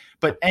notes,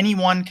 but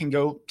anyone can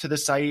go to the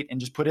site and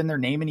just put in their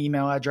name and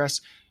email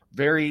address,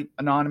 very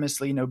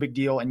anonymously, no big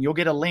deal. And you'll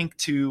get a link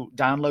to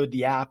download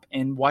the app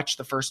and watch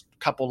the first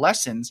couple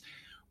lessons.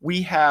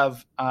 We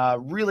have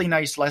really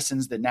nice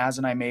lessons that Naz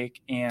and I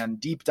make, and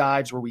deep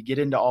dives where we get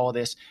into all of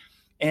this.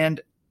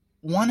 And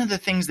one of the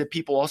things that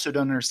people also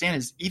don't understand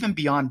is, even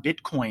beyond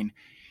Bitcoin,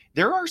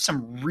 there are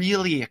some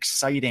really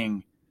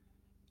exciting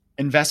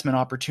investment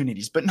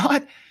opportunities, but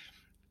not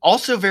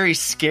also very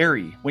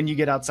scary when you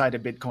get outside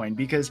of Bitcoin,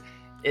 because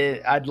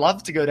I'd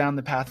love to go down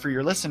the path for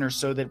your listeners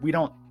so that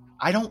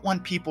I don't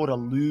want people to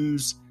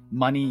lose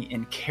money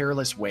in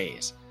careless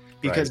ways,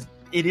 because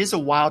it is a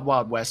wild,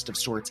 wild west of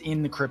sorts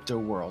in the crypto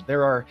world.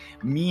 There are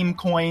meme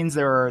coins.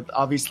 There are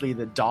obviously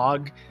the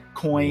dog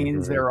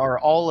coins. Mm-hmm. There are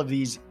all of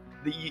these,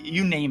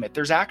 you name it.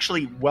 There's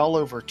actually well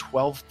over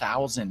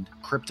 12,000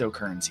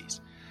 cryptocurrencies.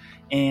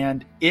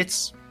 And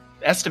it's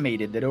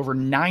estimated that over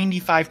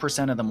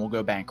 95% of them will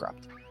go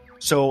bankrupt.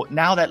 So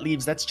now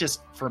that's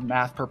just for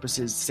math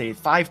purposes, say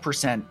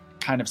 5%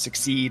 kind of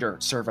succeed or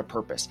serve a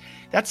purpose.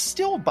 That's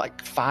still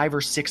like 500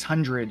 or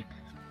 600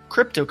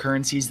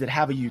 cryptocurrencies that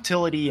have a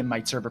utility and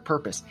might serve a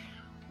purpose.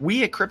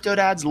 We at Crypto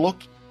Dads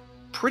look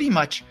in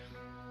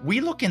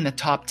the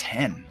top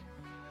 10.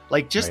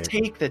 Like just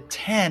take the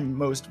 10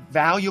 most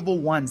valuable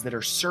ones that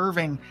are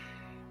serving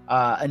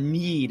a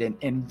need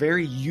and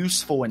very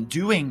useful and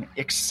doing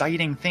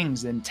exciting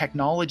things and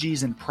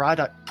technologies and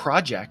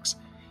projects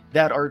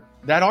that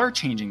are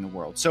changing the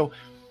world. So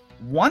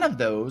one of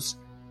those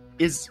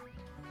is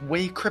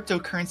way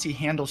cryptocurrency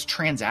handles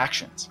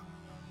transactions.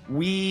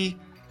 We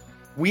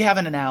have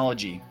an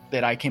analogy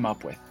that I came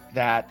up with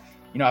that,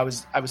 I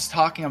was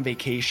talking on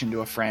vacation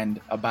to a friend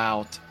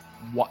about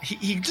what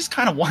he just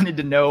kind of wanted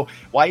to know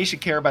why you should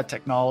care about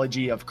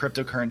technology of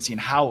cryptocurrency and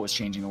how it was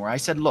changing the world. I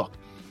said, look,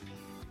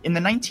 in the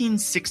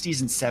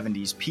 1960s and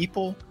 70s,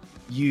 people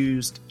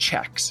used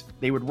checks.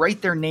 They would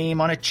write their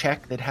name on a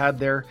check that had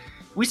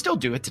we still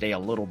do it today a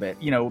little bit,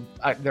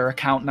 their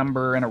account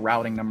number and a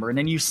routing number, and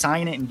then you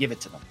sign it and give it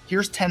to them.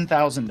 Here's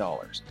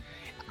 $10,000.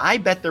 I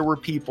bet there were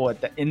people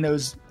in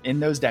those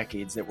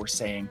decades that were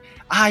saying,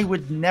 I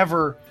would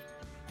never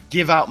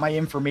give out my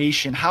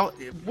information.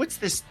 What's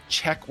this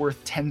check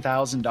worth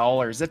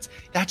 $10,000?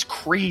 That's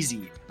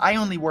crazy. I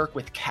only work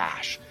with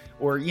cash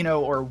or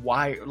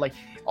wire, like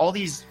all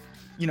these,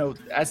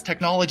 as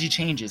technology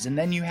changes. And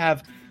then you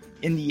have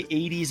in the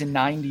 80s and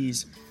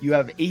 90s, you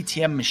have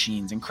ATM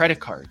machines and credit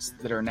cards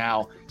that are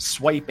now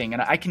swiping.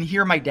 And I can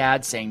hear my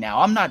dad saying now,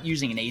 I'm not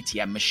using an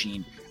ATM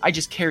machine. I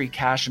just carry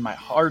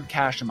hard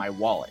cash in my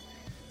wallet,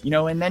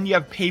 and then you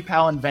have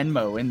PayPal and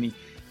Venmo in the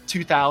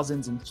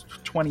 2000s and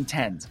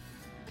 2010s.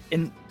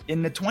 In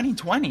the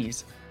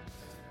 2020s,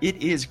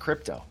 it is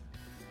crypto.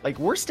 Like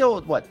we're still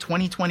at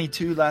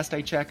 2022 last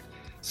I checked.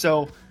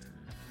 So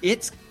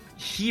it's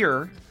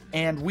here,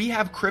 and we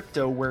have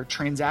crypto where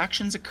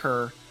transactions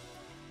occur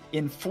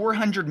in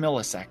 400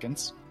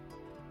 milliseconds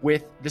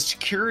with the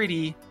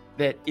security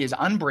that is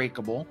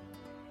unbreakable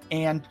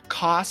and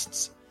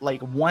costs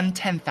like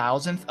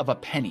 1/10,000th of a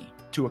penny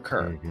to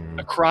occur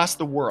across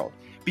the world,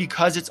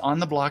 because it's on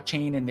the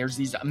blockchain and there's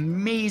these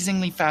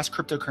amazingly fast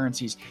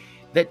cryptocurrencies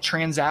that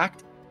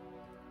transact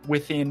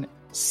within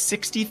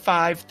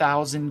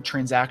 65,000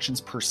 transactions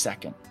per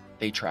second.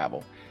 They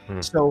travel.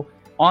 So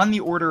on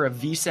the order of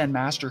Visa and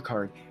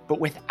MasterCard,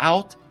 but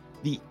without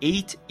the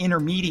 8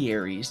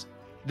 intermediaries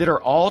that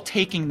are all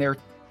taking their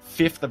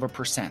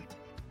 1/5%.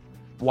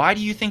 Why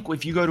do you think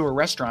if you go to a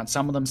restaurant,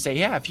 some of them say,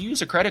 yeah, if you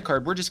use a credit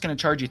card, we're just going to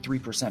charge you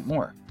 3%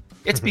 more?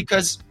 It's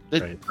because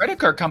the credit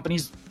card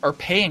companies are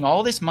paying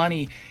all this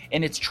money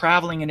and it's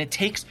traveling, and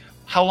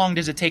how long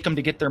does it take them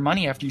to get their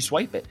money after you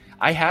swipe it?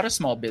 I had a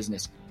small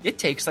business. It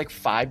takes like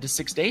 5 to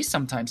 6 days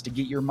sometimes to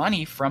get your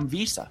money from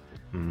Visa.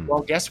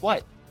 Well, guess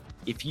what?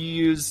 If you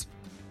use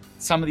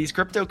some of these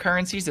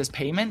cryptocurrencies as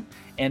payment,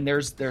 and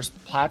there's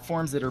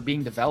platforms that are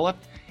being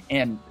developed,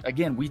 and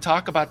again, we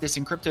talk about this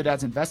in Crypto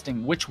Dads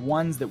Investing, which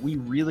ones that we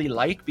really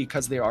like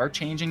because they are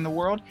changing the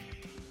world.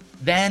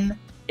 Then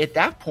at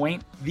that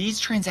point, these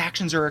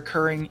transactions are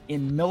occurring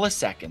in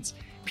milliseconds.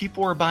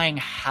 People are buying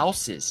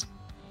houses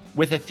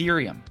with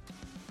Ethereum.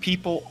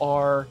 People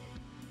are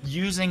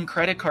using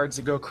credit cards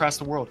to go across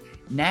the world.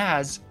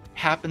 Naz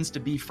happens to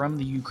be from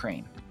the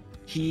Ukraine.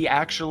 He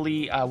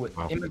actually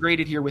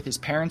immigrated here with his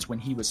parents when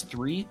he was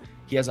 3.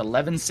 He has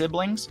 11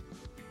 siblings.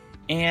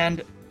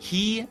 And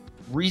he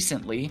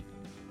recently,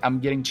 I'm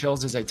getting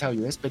chills as I tell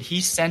you this, but he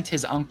sent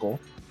his uncle,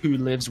 who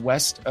lives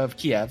west of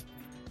Kiev,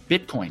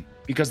 Bitcoin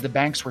because the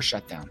banks were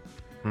shut down.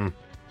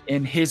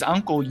 And his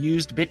uncle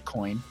used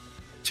Bitcoin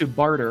to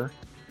barter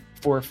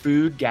for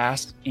food,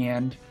 gas,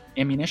 and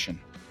ammunition.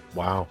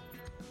 Wow.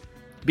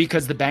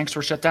 Because the banks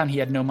were shut down, he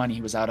had no money.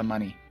 He was out of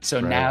money. So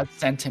Naz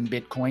sent him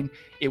Bitcoin.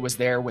 It was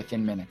there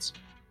within minutes.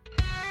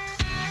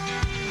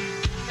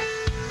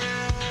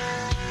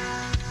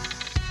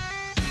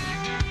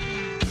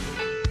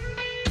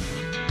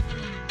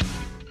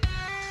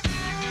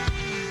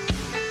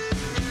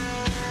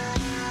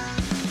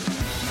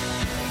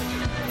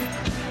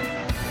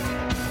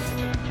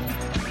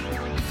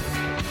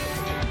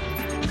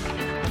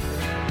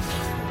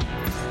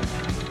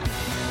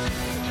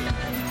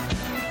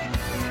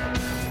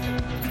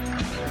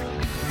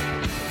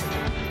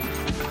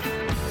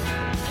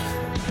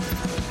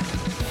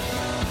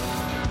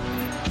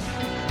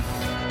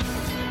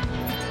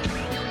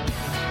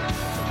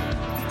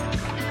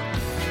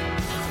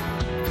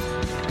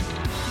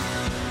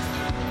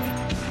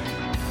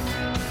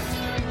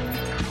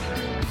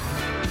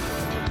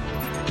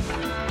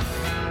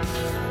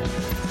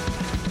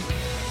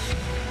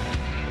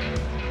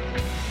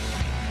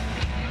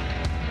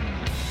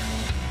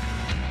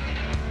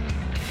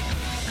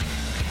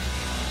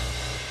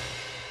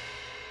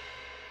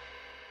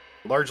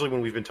 largely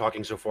when we've been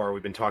talking so far,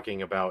 we've been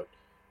talking about,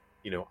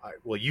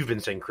 you've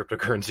been saying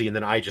cryptocurrency, and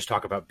then I just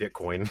talk about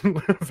Bitcoin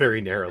very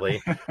narrowly.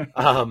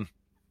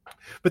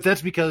 But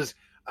that's because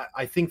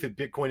I think that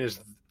Bitcoin is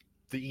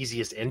the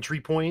easiest entry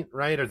point,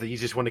 right? Or the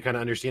easiest one to kind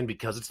of understand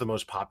because it's the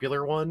most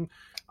popular one.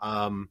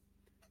 I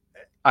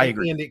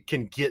agree. And it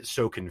can get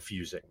so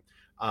confusing.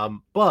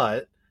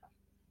 But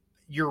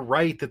you're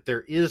right that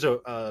there is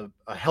a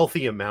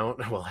healthy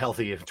amount. Well,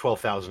 healthy,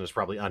 12,000 is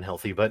probably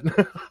unhealthy, but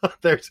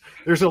there's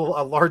a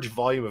large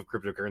volume of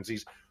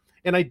cryptocurrencies.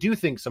 And I do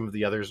think some of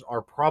the others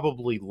are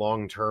probably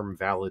long-term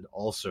valid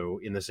also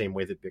in the same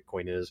way that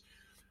Bitcoin is.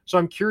 So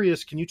I'm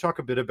curious, can you talk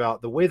a bit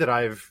about the way that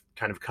I've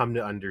kind of come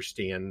to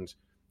understand,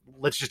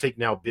 let's just take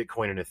now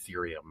Bitcoin and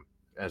Ethereum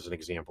as an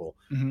example.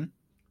 Mm-hmm.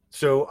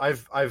 So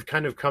I've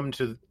kind of come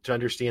to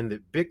understand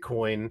that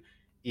Bitcoin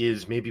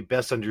is maybe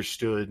best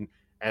understood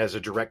as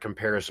a direct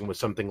comparison with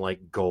something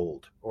like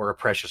gold or a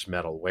precious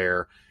metal,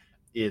 where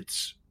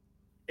it's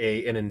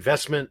an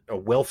investment, a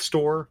wealth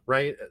store,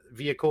 right,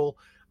 vehicle,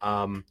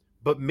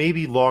 but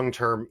maybe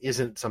long-term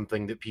isn't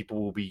something that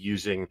people will be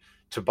using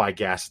to buy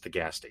gas at the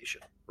gas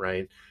station,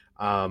 right?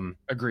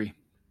 Agree.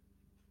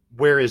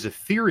 Whereas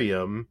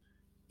Ethereum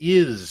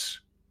is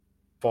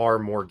far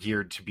more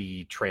geared to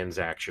be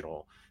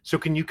transactional. So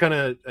can you kind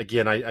of,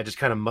 again, I just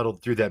kind of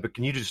muddled through that, but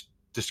can you just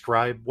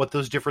describe what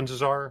those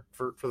differences are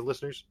for the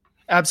listeners?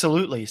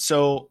 Absolutely.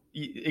 So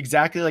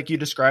exactly like you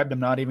described, I'm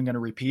not even going to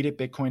repeat it.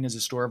 Bitcoin is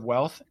a store of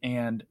wealth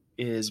and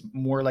is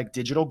more like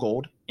digital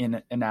gold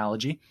in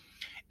analogy.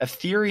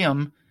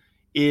 Ethereum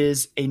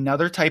is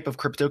another type of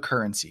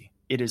cryptocurrency.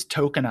 It is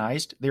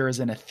tokenized. There is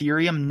an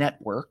Ethereum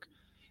network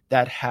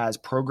that has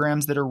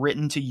programs that are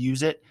written to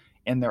use it,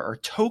 and there are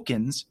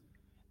tokens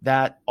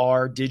that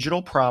are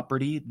digital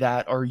property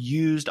that are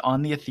used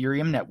on the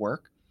Ethereum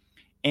network,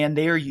 and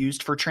they are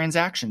used for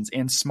transactions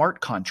and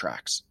smart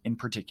contracts in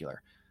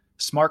particular.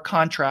 Smart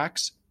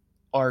contracts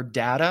are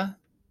data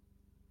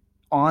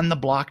on the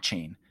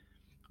blockchain.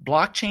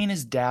 Blockchain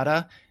is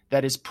data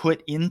that is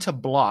put into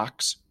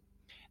blocks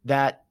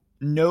that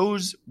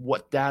knows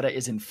what data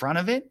is in front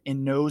of it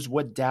and knows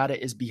what data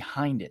is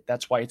behind it.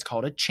 That's why it's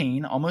called a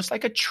chain, almost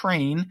like a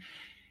train.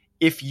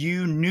 If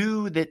you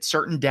knew that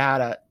certain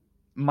data,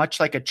 much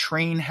like a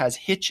train has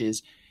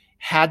hitches,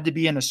 had to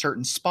be in a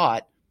certain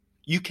spot,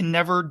 you can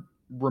never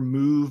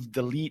remove,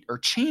 delete, or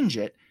change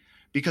it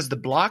because the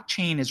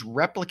blockchain is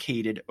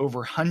replicated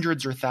over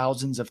hundreds or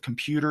thousands of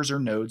computers or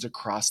nodes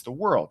across the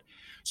world.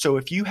 So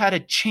if you had a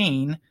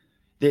chain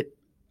that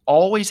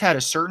always had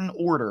a certain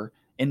order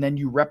and then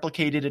you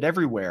replicated it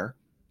everywhere,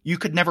 you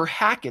could never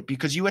hack it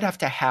because you would have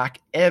to hack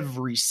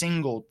every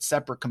single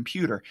separate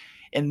computer.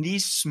 And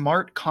these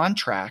smart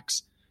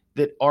contracts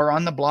that are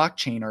on the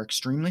blockchain are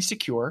extremely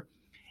secure.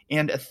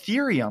 And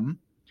Ethereum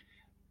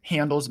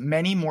handles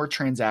many more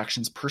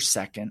transactions per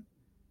second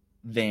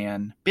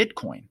than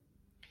Bitcoin.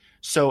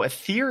 So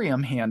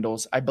Ethereum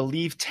handles, I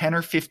believe, 10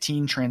 or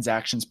 15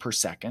 transactions per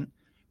second.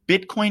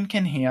 Bitcoin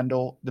can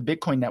handle, the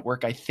Bitcoin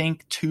network, I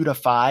think 2 to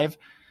 5.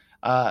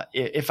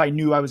 If I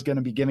knew I was going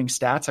to be giving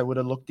stats, I would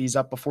have looked these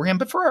up beforehand.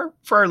 But for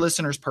our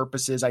listeners'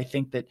 purposes, I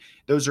think that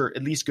those are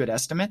at least good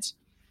estimates.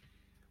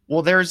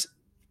 Well, there's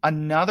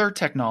another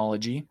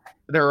technology.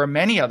 There are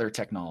many other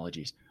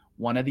technologies.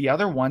 One of the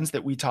other ones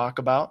that we talk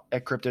about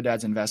at Crypto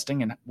Dads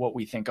Investing and what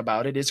we think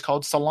about it is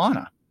called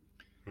Solana.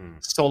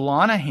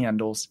 Solana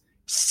handles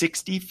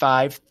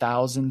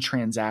 65,000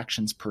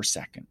 transactions per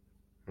second.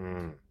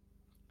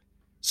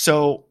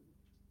 So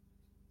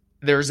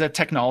there's a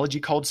technology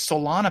called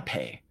Solana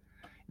Pay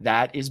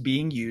that is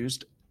being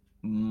used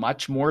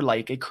much more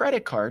like a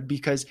credit card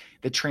because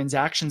the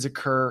transactions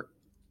occur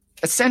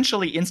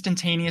essentially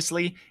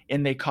instantaneously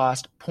and they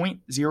cost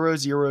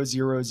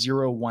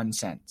 0.00001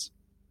 cents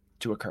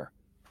to occur.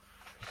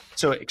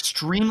 So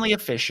extremely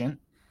efficient,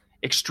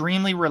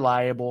 extremely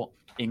reliable,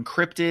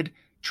 encrypted,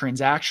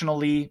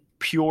 transactionally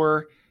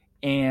pure,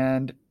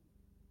 and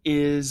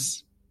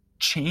is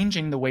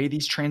changing the way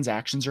these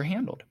transactions are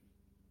handled.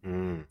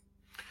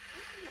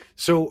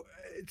 So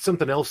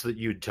something else that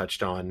you'd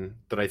touched on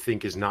that I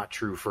think is not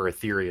true for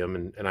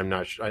Ethereum, and I'm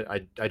not sure,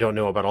 I don't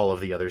know about all of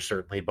the others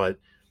certainly, but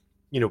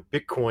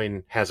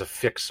Bitcoin has a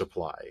fixed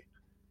supply.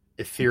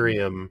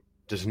 Ethereum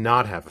does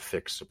not have a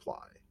fixed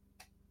supply.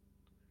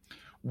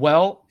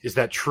 Well, is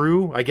that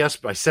true? I guess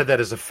I said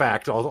that as a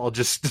fact. I'll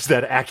just, is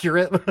that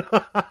accurate?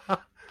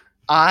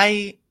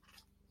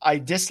 I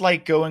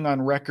dislike going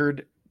on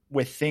record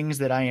with things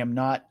that I am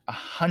not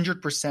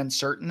 100%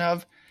 certain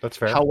of. That's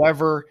fair.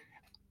 However,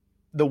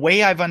 the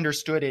way I've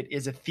understood it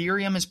is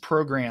Ethereum is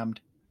programmed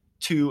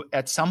to,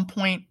 at some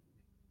point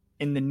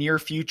in the near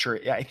future,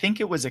 I think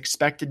it was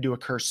expected to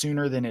occur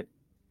sooner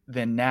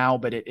than now,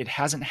 but it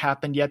hasn't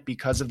happened yet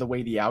because of the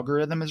way the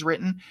algorithm is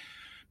written.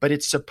 But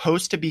it's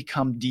supposed to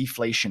become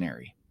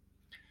deflationary.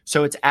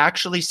 So it's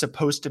actually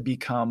supposed to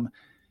become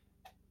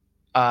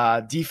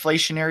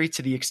deflationary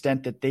to the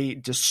extent that they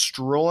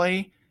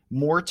destroy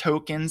more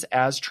tokens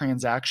as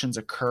transactions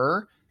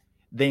occur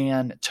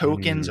than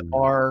tokens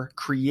are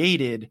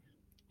created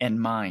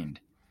and mined.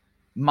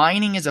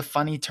 Mining is a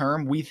funny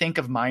term. We think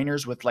of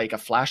miners with like a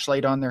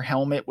flashlight on their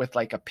helmet with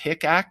like a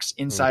pickaxe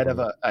inside of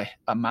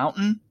a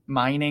mountain,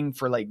 mining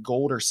for like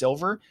gold or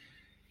silver.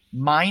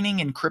 Mining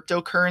in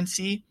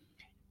cryptocurrency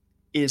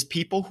is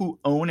people who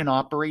own and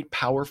operate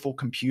powerful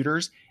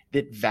computers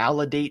that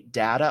validate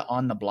data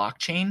on the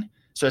blockchain.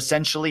 So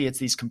essentially, it's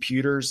these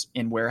computers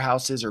in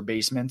warehouses or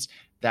basements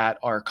that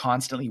are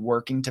constantly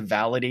working to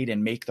validate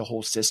and make the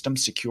whole system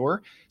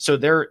secure. So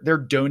they're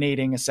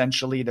donating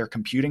essentially their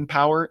computing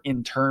power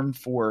in turn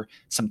for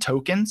some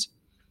tokens.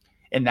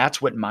 And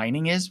that's what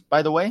mining is,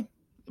 by the way,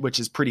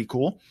 which is pretty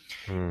cool.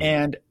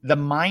 And the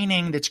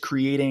mining that's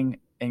creating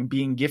and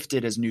being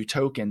gifted as new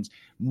tokens,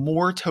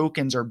 more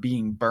tokens are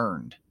being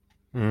burned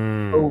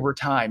over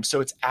time. So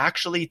it's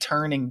actually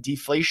turning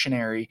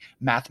deflationary,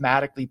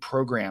 mathematically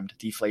programmed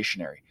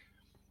deflationary.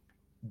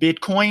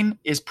 Bitcoin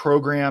is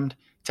programmed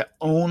to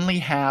only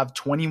have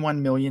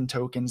 21 million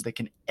tokens that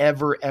can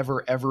ever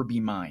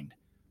be mined,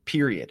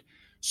 period.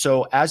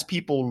 So as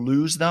people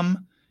lose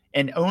them,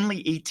 and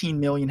only 18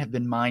 million have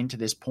been mined to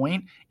this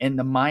point, and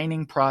the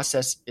mining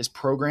process is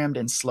programmed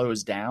and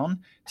slows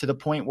down to the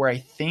point where I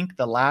think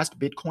the last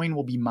Bitcoin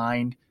will be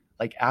mined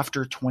like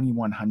after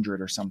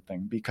 2100 or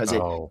something, because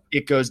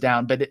it goes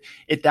down. But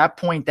at that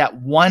point, that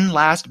one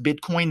last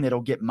Bitcoin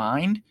that'll get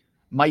mined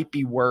might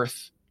be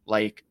worth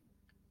like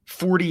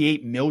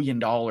 $48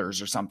 million or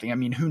something. I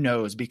mean, who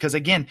knows? Because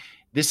again,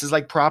 this is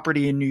like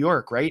property in New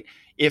York, right?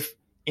 If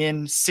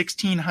in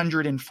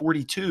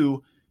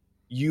 1642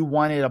 you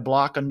wanted a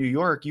block of New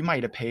York, you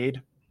might have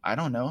paid, I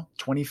don't know,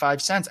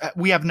 25 cents. I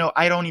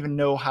don't even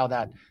know how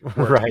that works.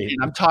 Right.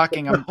 And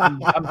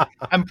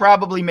I'm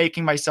probably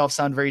making myself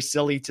sound very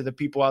silly to the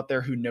people out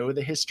there who know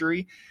the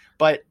history,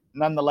 but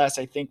nonetheless,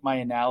 I think my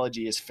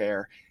analogy is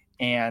fair.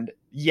 And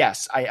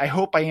yes, I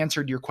hope I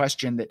answered your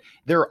question that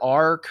there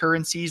are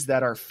currencies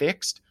that are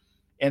fixed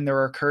and there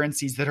are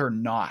currencies that are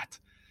not.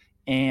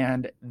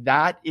 And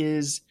that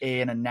is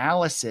an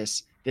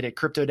analysis that at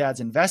Crypto Dads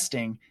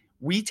Investing,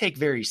 we take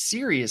very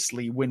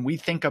seriously when we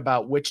think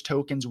about which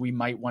tokens we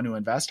might want to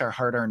invest our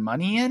hard-earned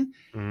money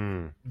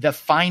in. The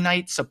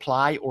finite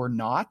supply or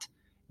not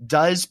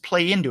does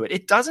play into it.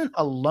 It doesn't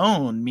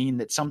alone mean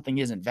that something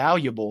isn't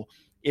valuable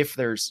if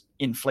there's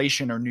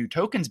inflation or new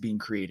tokens being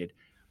created,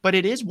 but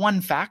it is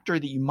one factor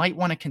that you might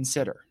want to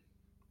consider.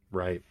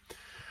 Right.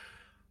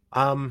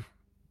 And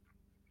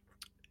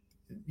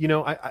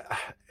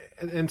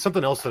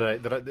something else that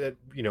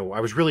I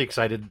was really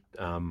excited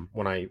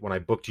when I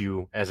booked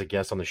you as a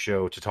guest on the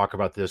show to talk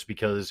about this,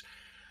 because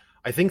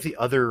I think the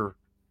other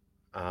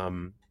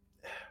I'm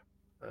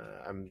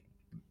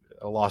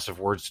a loss of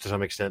words to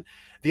some extent.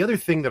 The other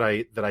thing that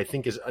I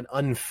think is an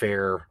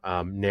unfair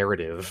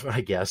narrative,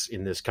 I guess,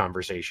 in this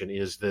conversation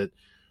is that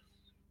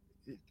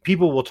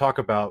people will talk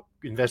about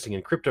investing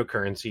in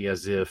cryptocurrency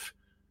as if,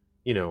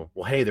 well,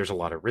 hey, there's a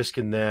lot of risk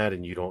in that,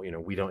 and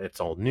it's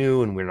all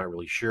new and we're not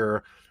really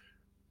sure.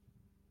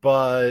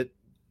 But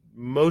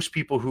most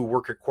people who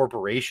work at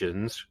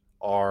corporations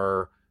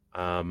are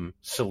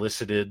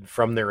solicited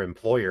from their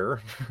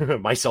employer,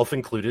 myself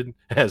included,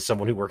 as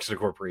someone who works at a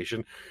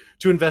corporation,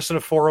 to invest in a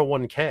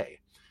 401k,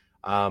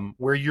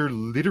 where you're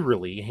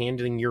literally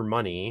handing your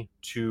money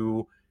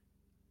to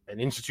an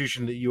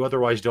institution that you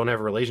otherwise don't have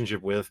a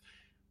relationship with,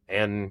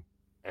 and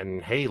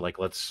hey, like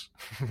let's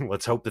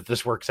hope that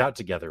this works out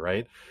together,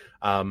 right?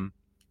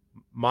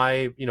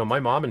 My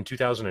mom in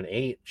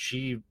 2008,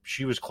 she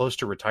was close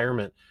to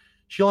retirement.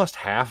 She lost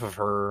half of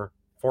her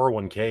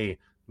 401k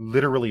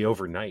literally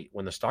overnight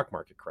when the stock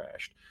market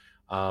crashed.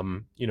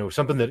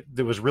 Something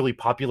that was really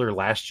popular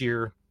last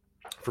year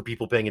for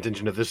people paying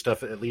attention to this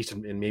stuff, at least,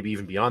 and maybe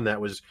even beyond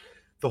that, was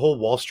the whole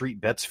Wall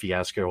Street Bets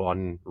fiasco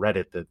on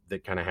Reddit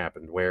that kind of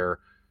happened, where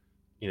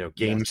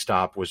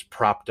GameStop was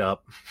propped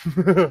up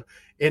and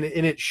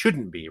it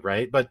shouldn't be,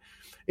 right? But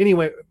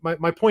anyway,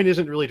 my point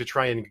isn't really to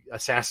try and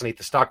assassinate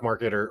the stock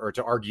market or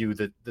to argue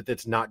that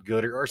that's not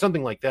good or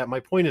something like that. My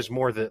point is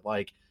more that,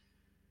 like,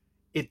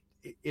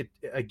 it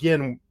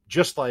again,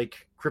 just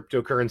like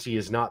cryptocurrency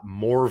is not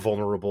more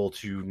vulnerable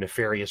to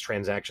nefarious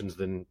transactions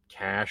than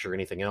cash or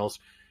anything else,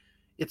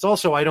 it's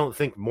also, I don't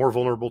think, more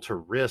vulnerable to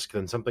risk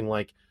than something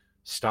like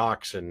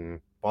stocks and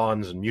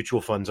bonds and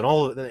mutual funds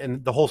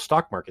and the whole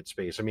stock market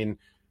space. I mean,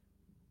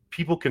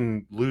 people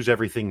can lose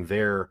everything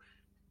there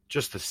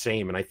just the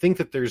same. And I think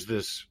that there's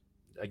this,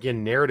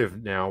 again,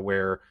 narrative now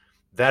where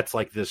that's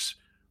like this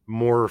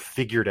more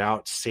figured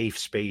out safe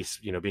space,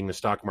 being the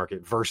stock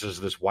market versus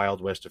this wild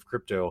west of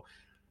crypto.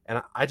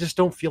 And I just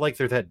don't feel like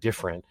they're that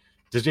different.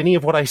 Does any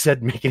of what I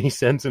said make any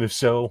sense? And if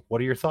so,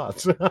 what are your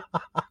thoughts?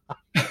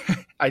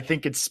 I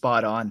think it's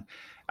spot on.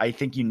 I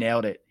think you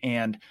nailed it.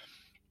 And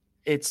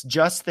it's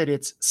just that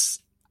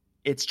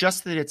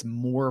it's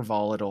more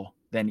volatile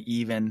than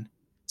even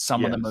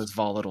some of the most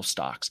volatile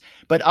stocks.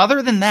 But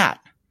other than that,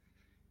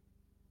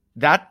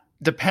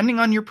 depending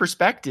on your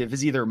perspective,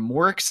 is either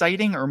more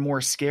exciting or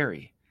more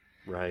scary.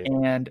 Right.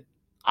 And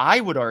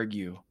I would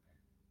argue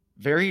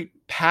very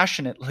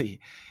passionately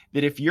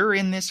that if you're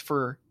in this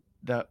for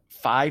the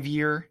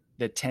 5-year,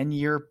 the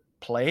 10-year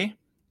play,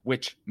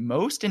 which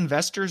most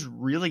investors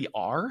really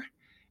are.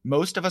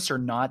 Most of us are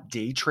not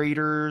day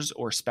traders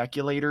or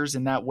speculators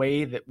in that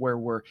way, that where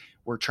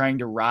we're trying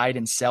to ride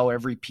and sell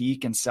every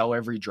peak and sell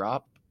every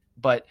drop.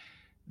 But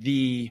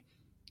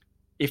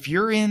if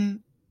you're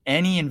in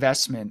any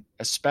investment,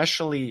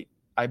 especially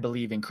I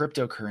believe in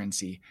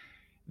cryptocurrency,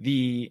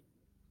 the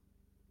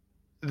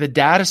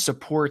data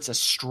supports a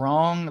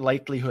strong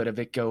likelihood of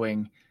it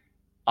going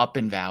up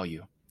in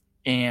value.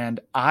 And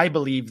I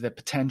believe the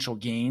potential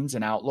gains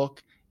and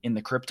outlook in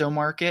the crypto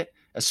market,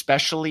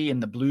 especially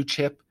in the blue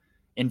chip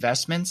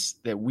investments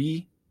that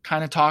we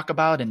kind of talk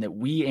about and that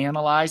we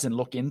analyze and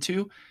look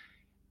into,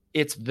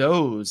 it's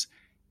those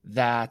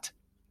that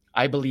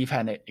I believe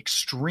had an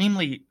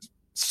extremely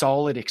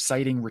solid,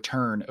 exciting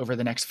return over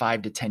the next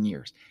 5 to 10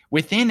 years.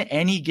 Within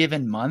any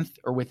given month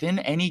or within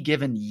any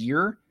given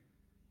year,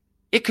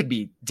 it could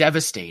be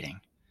devastating.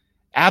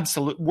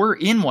 Absolutely. We're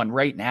in one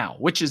right now,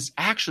 which is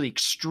actually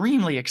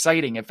extremely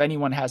exciting if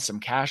anyone has some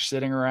cash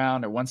sitting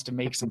around or wants to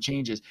make some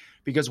changes,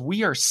 because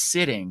we are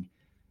sitting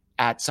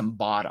at some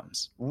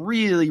bottoms,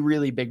 really,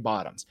 really big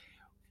bottoms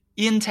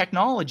in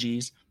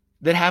technologies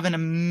that have an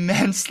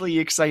immensely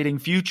exciting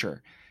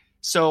future.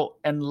 So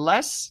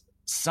unless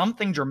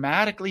something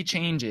dramatically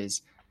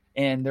changes,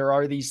 and there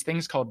are these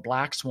things called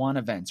black swan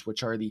events,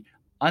 which are the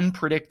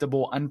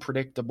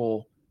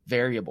unpredictable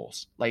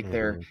variables, like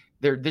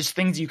there's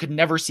things you could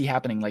never see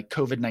happening, like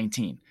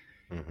COVID-19.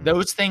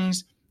 Those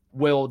things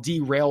will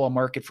derail a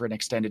market for an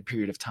extended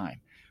period of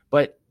time.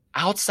 But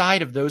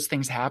outside of those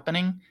things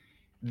happening,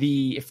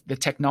 if the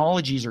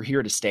technologies are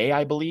here to stay,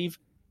 I believe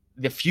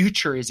the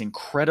future is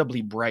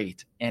incredibly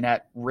bright and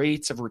at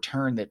rates of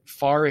return that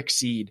far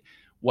exceed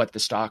what the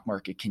stock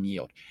market can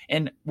yield.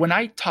 And when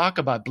I talk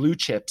about blue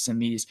chips and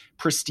these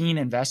pristine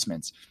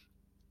investments,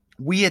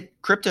 we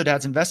at Crypto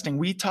Dads Investing,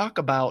 we talk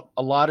about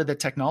a lot of the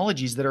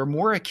technologies that are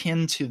more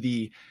akin to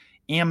the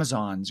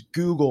Amazons,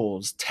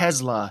 Googles,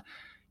 Tesla,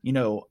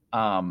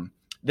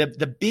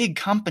 the big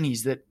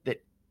companies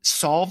that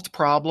solved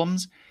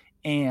problems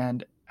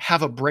and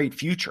have a bright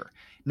future.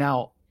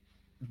 Now,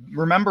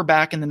 remember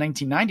back in the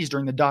 1990s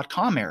during the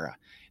dot-com era,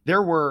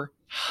 there were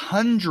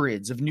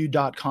hundreds of new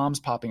dot-coms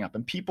popping up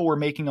and people were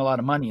making a lot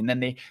of money, and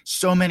then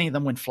so many of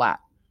them went flat.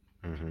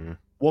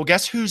 Well,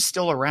 guess who's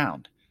still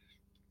around?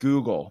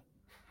 Google,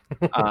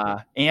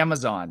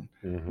 Amazon,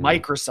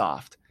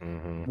 Microsoft.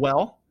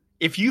 Well,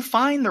 if you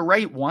find the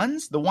right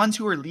ones, the ones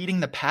who are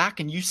leading the pack,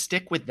 and you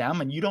stick with them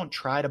and you don't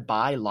try to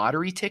buy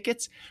lottery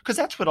tickets, because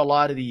that's what a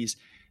lot of these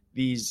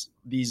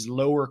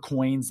lower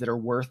coins that are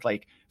worth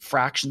like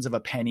fractions of a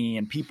penny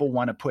and people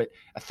want to put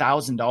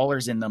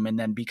 $1,000 in them and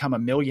then become a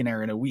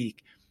millionaire in a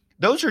week.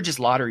 Those are just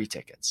lottery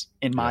tickets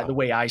in the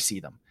way I see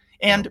them.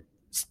 And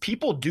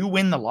people do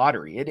win the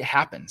lottery. It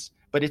happens,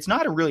 but it's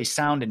not a really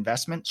sound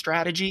investment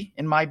strategy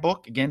in my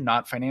book. Again,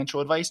 not financial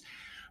advice,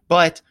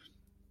 but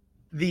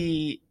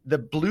the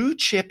blue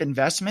chip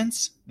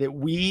investments that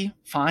we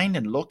find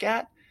and look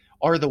at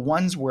are the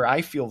ones where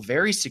I feel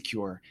very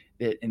secure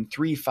that in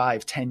 3,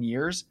 5, 10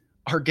 years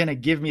are going to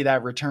give me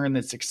that return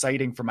that's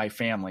exciting for my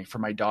family, for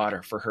my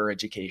daughter, for her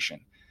education.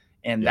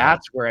 And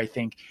that's where I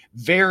think,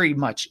 very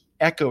much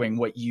echoing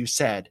what you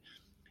said,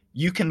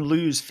 you can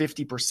lose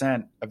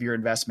 50% of your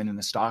investment in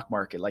the stock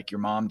market like your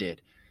mom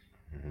did.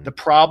 The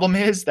problem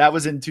is that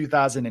was in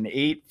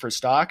 2008 for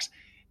stocks.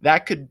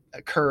 That could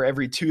occur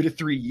every 2 to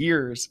 3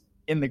 years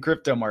in the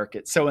crypto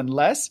market. So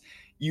unless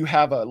you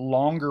have a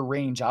longer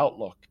range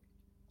outlook,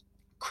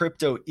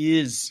 crypto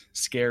is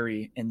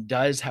scary and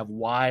does have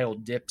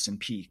wild dips and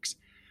peaks,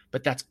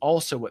 but that's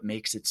also what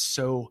makes it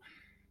so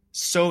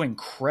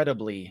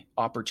incredibly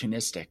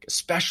opportunistic,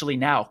 especially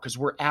now, because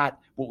we're at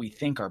what we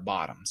think are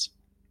bottoms.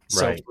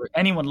 So for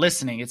anyone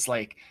listening, it's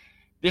like,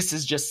 this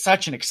is just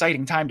such an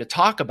exciting time to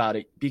talk about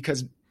it,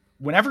 because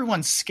when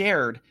everyone's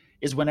scared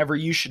is whenever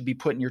you should be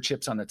putting your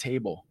chips on the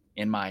table,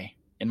 in my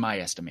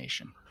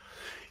estimation.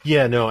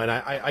 Yeah, no, and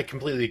I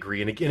completely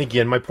agree. And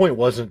again, my point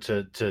wasn't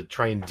to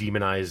try and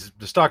demonize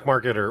the stock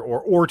market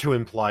or to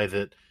imply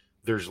that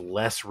there's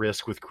less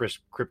risk with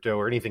crypto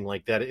or anything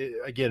like that.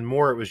 Again,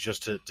 more it was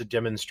just to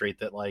demonstrate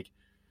that, like,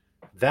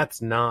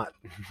 that's not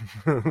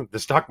the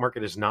stock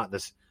market is not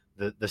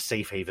the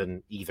safe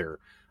haven either.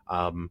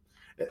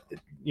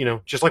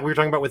 Just like we were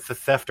talking about with the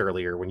theft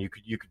earlier, when you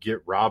could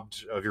get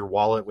robbed of your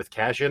wallet with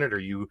cash in it,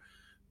 or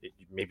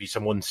maybe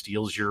someone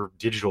steals your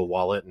digital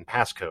wallet and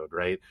passcode,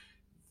 right?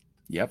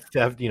 Yep.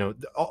 Theft,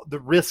 the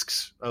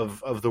risks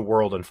of the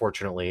world,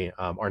 unfortunately,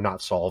 are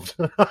not solved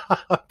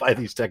by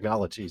these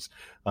technologies.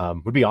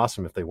 Would be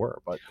awesome if they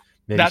were, but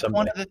maybe that's someday.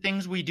 One of the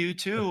things we do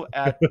too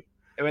at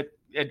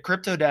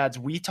Crypto Dads.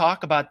 We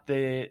talk about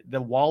the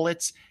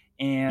wallets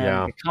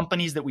and the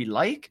companies that we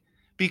like,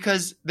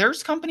 because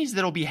there's companies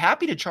that'll be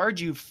happy to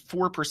charge you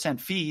 4%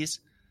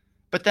 fees,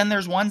 but then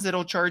there's ones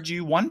that'll charge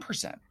you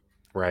 1%.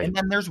 Right. And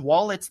then there's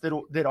wallets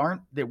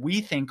that we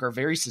think are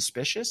very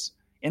suspicious.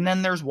 And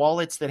then there's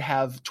wallets that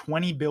have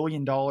 $20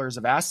 billion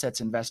of assets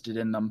invested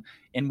in them,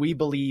 and we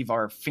believe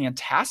are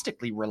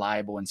fantastically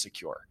reliable and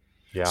secure.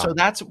 Yeah. So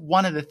that's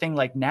one of the things,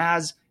 like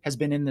Naz has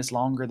been in this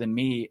longer than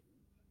me.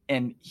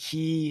 And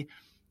he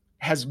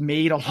has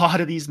made a lot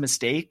of these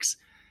mistakes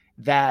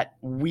that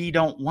we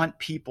don't want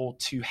people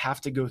to have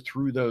to go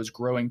through those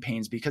growing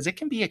pains because it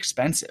can be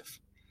expensive.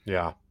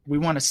 Yeah. We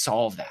want to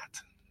solve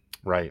that.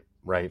 Right.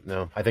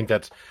 No, I think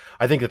that's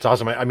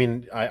awesome. I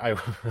mean,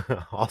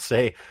 I'll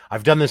say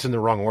I've done this in the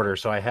wrong order.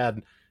 So I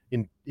had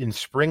in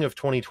spring of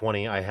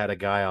 2020, I had a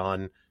guy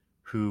on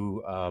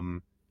who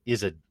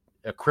is a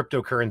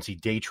cryptocurrency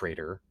day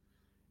trader.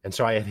 And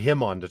so I had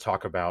him on to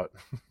talk about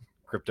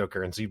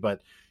cryptocurrency,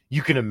 but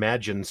you can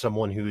imagine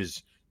someone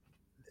who's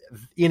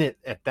in it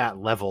at that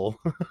level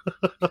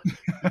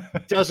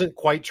doesn't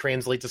quite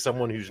translate to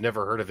someone who's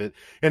never heard of it.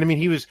 And I mean,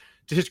 he was,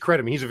 to his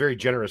credit, I mean, he's a very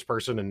generous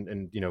person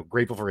and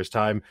grateful for his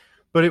time,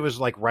 but it was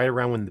like right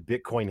around when the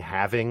Bitcoin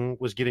halving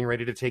was getting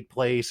ready to take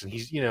place. And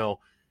he's,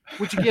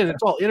 which again,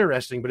 it's all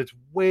interesting, but it's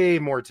way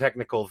more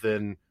technical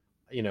than,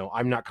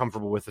 I'm not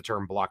comfortable with the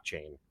term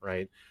blockchain.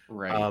 Right.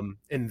 Right.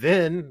 And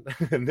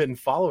then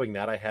following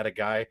that, I had a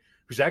guy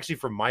who's actually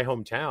from my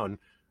hometown,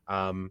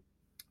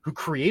 who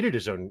created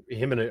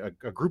him and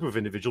a group of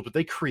individuals, but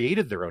they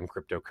created their own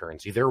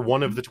cryptocurrency. They're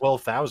one of the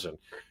 12,000.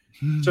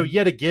 So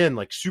yet again,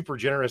 like super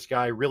generous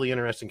guy, really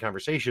interesting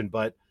conversation,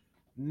 but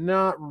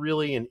not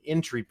really an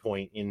entry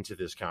point into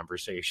this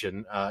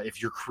conversation if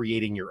you're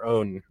creating your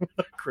own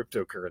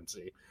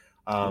cryptocurrency.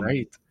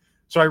 Right.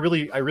 So I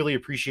really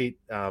appreciate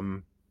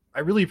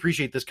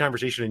this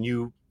conversation and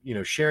you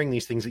sharing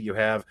these things that you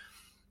have.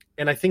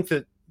 And I think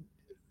that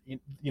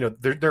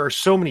there are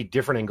so many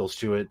different angles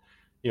to it.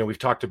 We've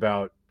talked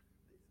about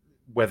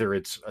whether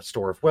it's a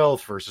store of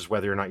wealth versus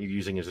whether or not you're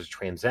using it as a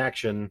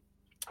transaction,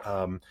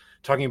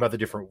 talking about the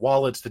different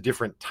wallets, the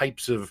different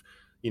types of,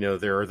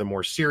 there are the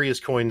more serious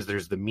coins,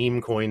 there's the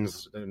meme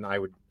coins, and I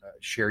would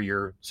share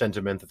your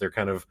sentiment that they're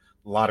kind of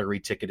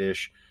lottery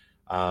ticket-ish.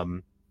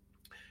 One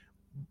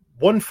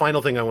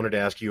final thing I wanted to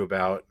ask you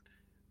about,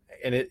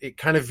 and it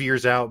kind of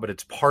veers out, but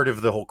it's part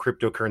of the whole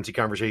cryptocurrency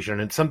conversation,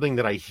 and it's something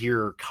that I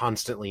hear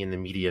constantly in the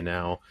media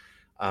now,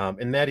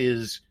 and that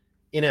is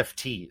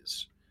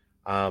NFTs.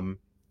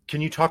 Can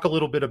you talk a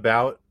little bit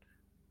about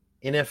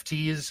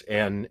NFTs,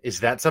 and is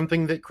that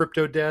something that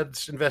Crypto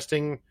Dads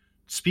Investing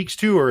speaks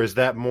to, or is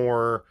that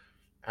more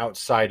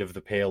outside of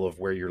the pale of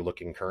where you're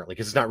looking currently?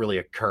 Because it's not really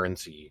a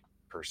currency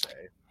per se.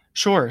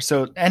 Sure.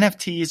 So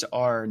NFTs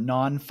are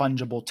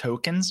non-fungible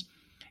tokens,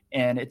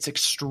 and it's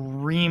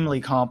extremely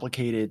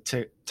complicated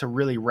to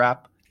really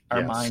wrap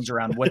our minds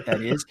around what that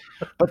is.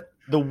 But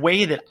the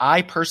way that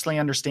I personally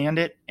understand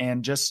it,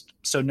 and just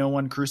so no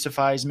one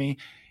crucifies me,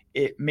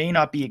 it may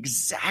not be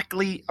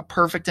exactly a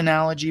perfect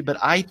analogy, but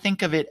I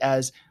think of it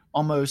as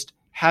almost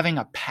having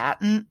a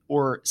patent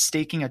or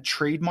staking a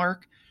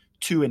trademark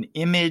to an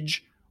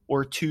image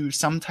or to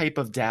some type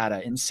of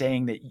data and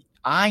saying that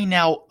I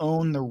now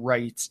own the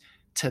rights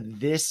to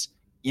this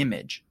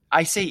image.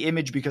 I say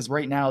image because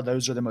right now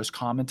those are the most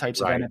common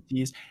types of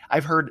NFTs.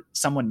 I've heard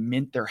someone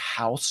mint their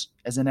house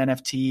as an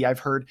NFT. I've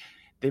heard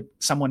that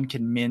someone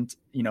can mint,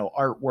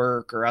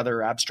 artwork or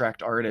other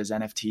abstract art as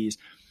NFTs.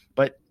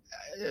 But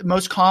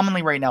most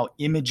commonly right now,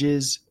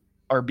 images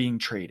are being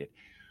traded.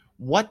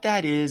 What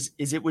that is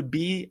it would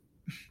be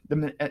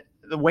the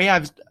way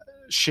I've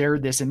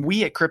shared this, and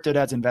we at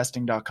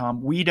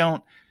CryptoDadsInvesting.com, we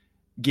don't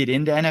get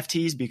into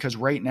NFTs because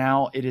right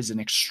now it is an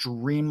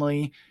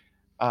extremely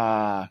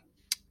kind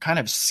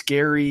of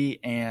scary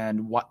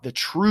and what the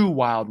true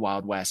wild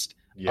west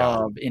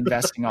of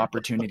investing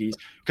opportunities,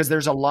 because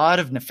there's a lot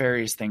of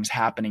nefarious things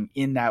happening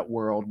in that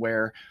world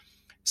where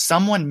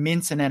someone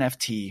mints an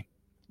NFT.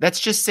 Let's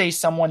just say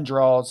someone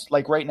draws,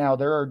 like right now,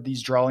 there are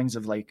these drawings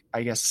of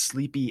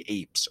sleepy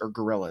apes or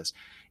gorillas.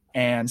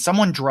 And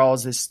someone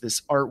draws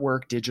this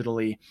artwork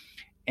digitally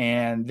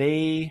and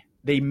they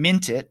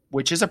mint it,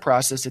 which is a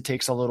process. It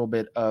takes a little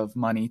bit of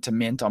money to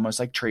mint, almost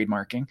like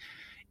trademarking.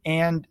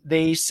 And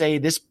they say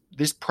this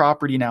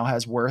property now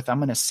has worth, I'm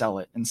going to sell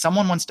it. And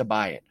someone wants to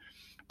buy it.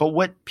 But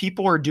what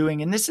people are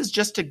doing, and this is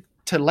just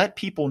to let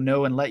people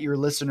know and let your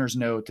listeners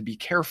know to be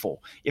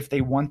careful if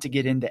they want to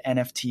get into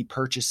NFT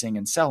purchasing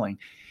and selling.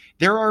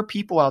 There are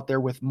people out there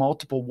with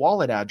multiple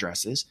wallet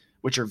addresses,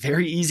 which are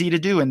very easy to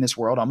do in this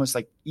world, almost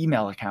like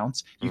email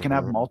accounts. You can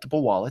have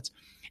multiple wallets,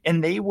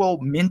 and they will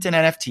mint an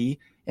NFT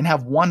and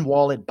have one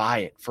wallet buy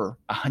it for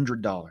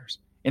 $100.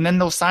 And then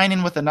they'll sign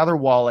in with another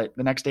wallet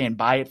the next day and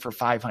buy it for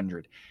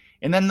 $500.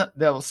 And then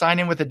they'll sign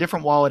in with a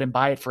different wallet and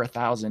buy it for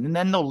 $1,000. And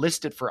then they'll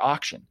list it for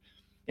auction.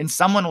 And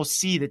someone will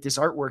see that this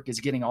artwork is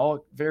getting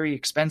all very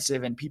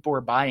expensive and people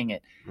are buying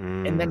it.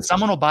 And then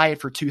someone will buy it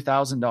for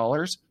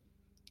 $2,000.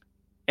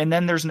 And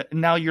then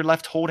now you're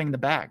left holding the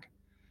bag.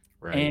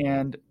 Right.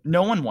 And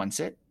no one wants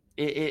it.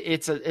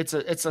 It's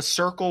a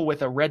circle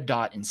with a red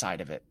dot inside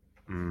of it.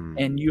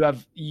 And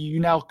you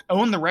now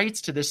own the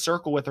rights to this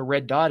circle with a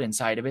red dot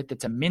inside of it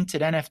that's a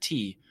minted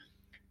NFT,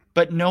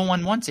 but no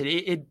one wants it.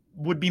 It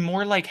would be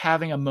more like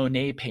having a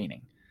Monet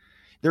painting.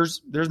 There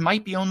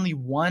might be only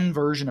one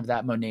version of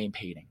that Monet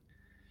painting.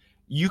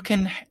 You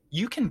can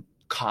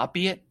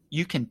copy it,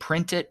 you can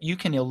print it, you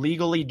can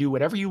illegally do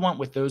whatever you want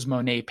with those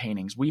Monet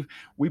paintings.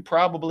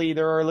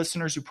 There are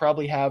listeners who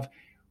probably have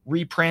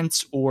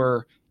reprints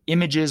or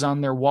images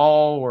on their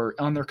wall or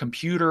on their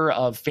computer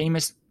of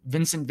famous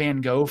Vincent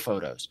van Gogh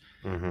photos.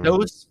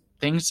 Those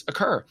things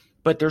occur,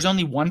 but there's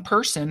only one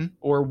person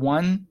or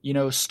one,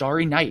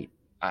 starry night.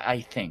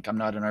 I think. I'm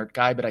not an art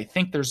guy, but I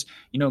think there's,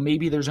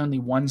 maybe there's only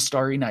one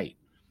starry night.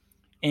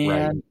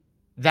 And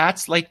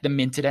that's like the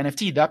minted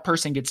NFT. That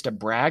person gets to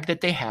brag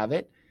that they have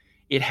it.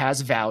 It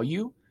has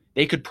value.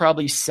 They could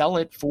probably sell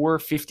it for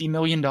 $50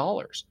 million.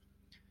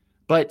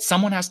 But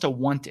someone has to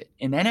want it.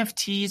 And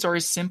NFTs are,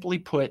 as simply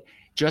put,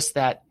 just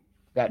that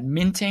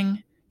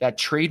minting, that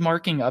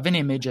trademarking of an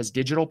image as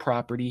digital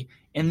property.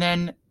 And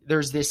then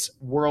there's this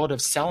world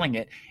of selling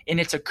it. And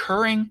it's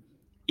occurring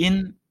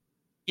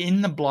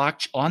on the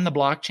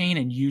blockchain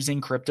and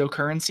using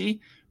cryptocurrency,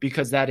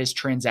 because that is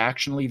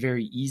transactionally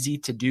very easy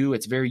to do.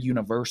 It's very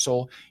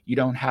universal. You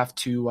don't have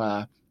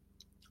to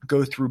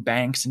go through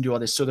banks and do all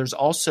this. So there's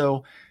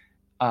also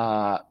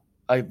a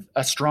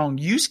strong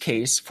use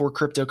case for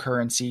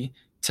cryptocurrency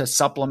to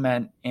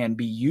supplement and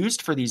be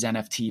used for these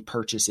NFT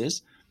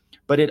purchases.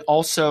 But it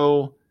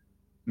also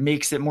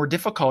makes it more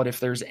difficult if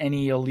there's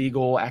any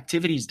illegal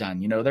activities done.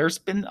 There's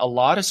been a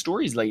lot of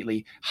stories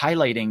lately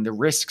highlighting the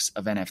risks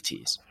of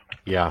NFTs.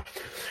 Yeah.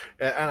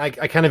 And I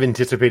kind of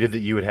anticipated that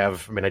you would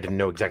have, I didn't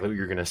know exactly what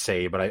you were going to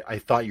say, but I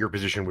thought your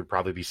position would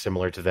probably be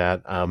similar to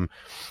that.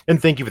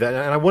 And thank you for that.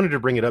 And I wanted to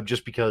bring it up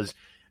just because,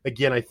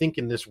 again, I think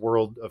in this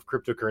world of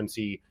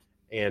cryptocurrency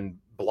and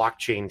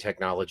blockchain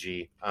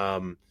technology,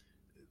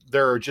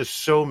 there are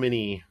just so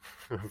many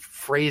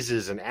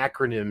phrases and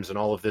acronyms and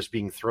all of this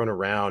being thrown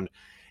around,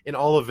 and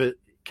all of it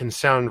can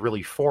sound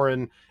really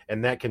foreign,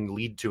 and that can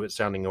lead to it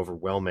sounding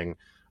overwhelming.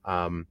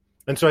 And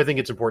so I think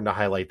it's important to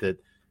highlight that,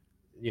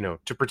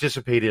 to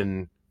participate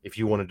in, if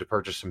you wanted to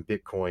purchase some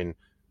Bitcoin,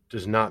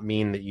 does not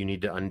mean that you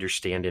need to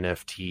understand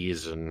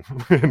NFTs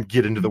and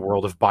get into the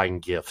world of buying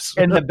gifts.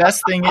 And the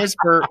best thing is,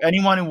 for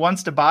anyone who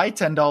wants to buy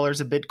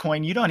 $10 of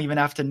Bitcoin, you don't even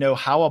have to know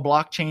how a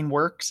blockchain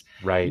works.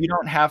 Right. You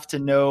don't have to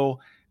know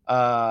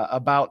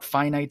about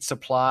finite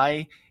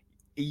supply.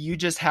 You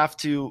just have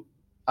to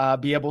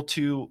be able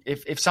to,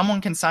 if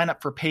someone can sign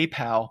up for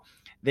PayPal,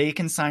 they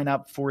can sign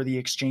up for the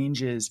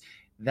exchanges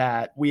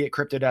that we at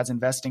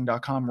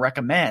CryptoDadsInvesting.com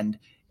recommend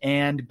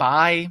and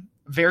buy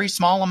very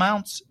small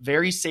amounts,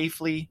 very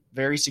safely,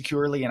 very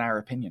securely, in our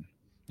opinion.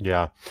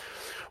 Yeah.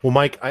 Well,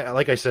 Mike,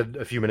 like I said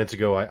a few minutes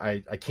ago,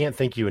 I can't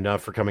thank you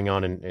enough for coming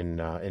on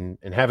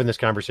and having this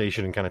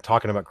conversation and kind of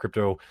talking about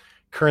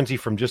cryptocurrency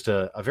from just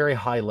a very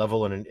high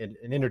level and an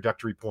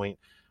introductory point.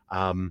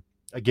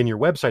 Again, your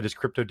website is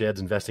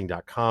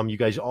CryptoDadsInvesting.com. You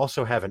guys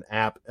also have an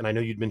app, and I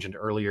know you'd mentioned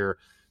earlier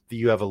that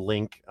you have a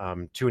link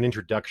to an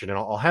introduction, and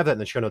I'll have that in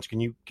the show notes.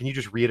 Can you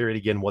just reiterate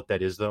again what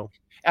that is, though?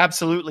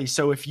 Absolutely.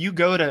 So if you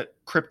go to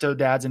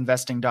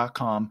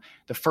CryptoDadsInvesting.com,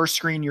 the first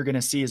screen you're going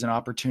to see is an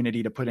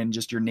opportunity to put in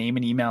just your name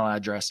and email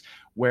address,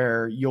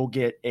 where you'll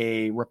get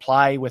a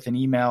reply with an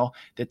email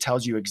that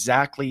tells you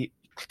exactly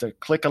to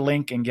click a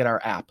link and get our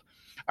app.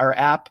 Our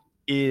app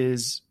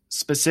is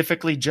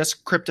specifically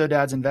just Crypto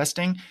Dads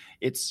Investing.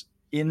 It's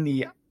in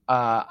the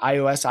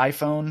iOS,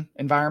 iPhone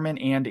environment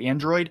and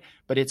Android,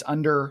 but it's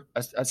under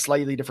a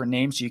slightly different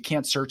name, so you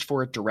can't search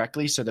for it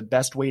directly. So the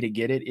best way to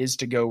get it is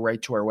to go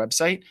right to our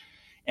website.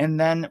 And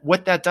then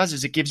what that does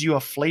is it gives you a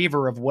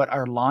flavor of what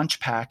our launch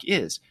pack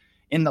is.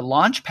 In the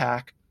launch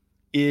pack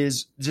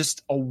is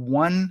just a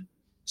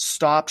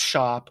one-stop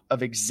shop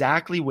of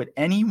exactly what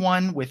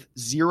anyone with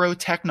zero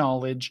tech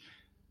knowledge,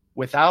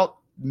 without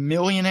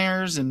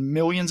millionaires and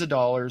millions of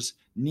dollars,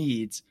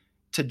 needs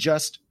to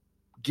just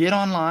get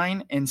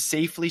online and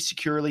safely,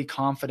 securely,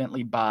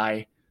 confidently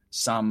buy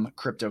some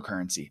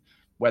cryptocurrency,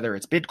 whether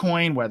it's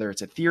Bitcoin, whether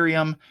it's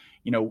Ethereum.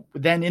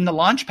 Then in the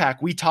launch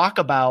pack, we talk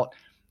about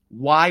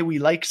why we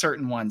like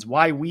certain ones,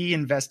 why we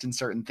invest in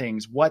certain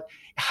things,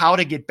 how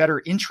to get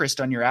better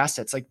interest on your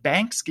assets. Like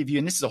banks give you,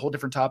 and this is a whole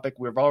different topic.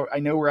 I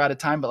know we're out of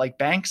time, but like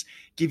banks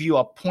give you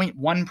a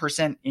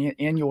 0.1%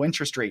 annual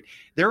interest rate.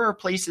 There are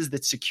places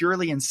that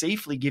securely and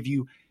safely give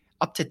you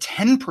up to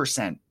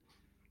 10%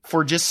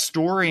 for just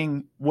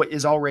storing what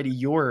is already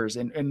yours.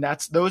 And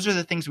those are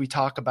the things we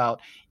talk about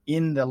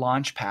in the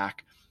launch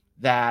pack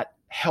that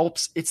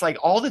helps. It's like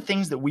all the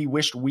things that we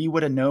wished we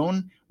would have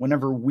known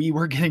whenever we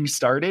were getting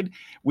started.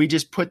 We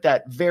just put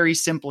that very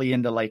simply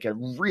into like a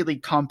really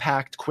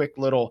compact, quick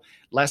little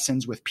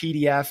lessons with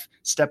PDF,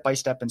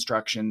 step-by-step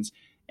instructions.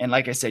 And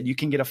like I said, you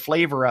can get a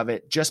flavor of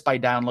it just by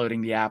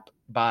downloading the app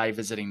by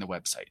visiting the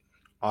website.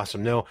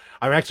 Awesome. No,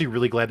 I'm actually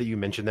really glad that you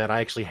mentioned that.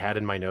 I actually had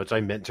in my notes, I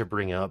meant to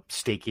bring up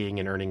staking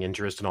and earning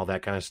interest and all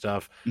that kind of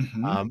stuff.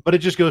 Mm-hmm. But it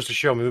just goes to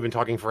show me, we've been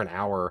talking for an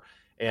hour,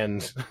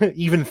 and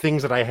even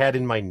things that I had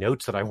in my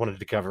notes that I wanted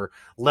to cover,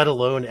 let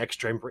alone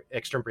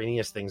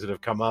extemporaneous things that have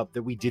come up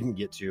that we didn't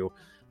get to.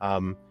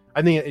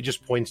 I think it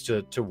just points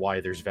to why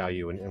there's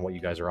value in what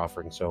you guys are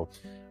offering. So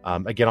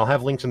again, I'll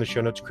have links in the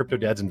show notes,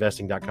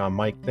 CryptoDadsInvesting.com.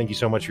 Mike, thank you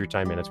so much for your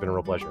time, man. It's been a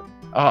real pleasure.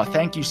 Oh,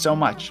 thank you so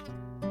much.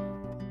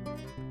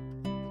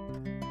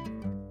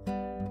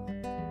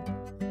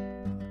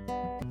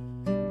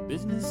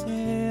 Business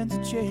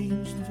hands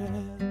changed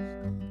fast.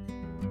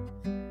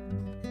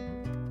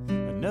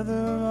 Another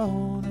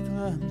on a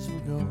mines for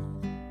gold.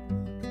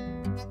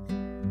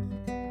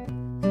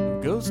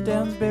 Ghost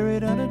towns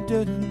buried under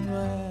dirt and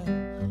glass.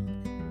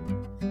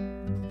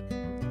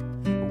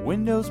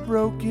 Windows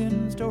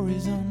broken,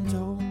 stories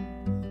untold.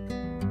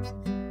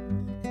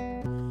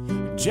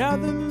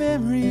 Childhood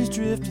memories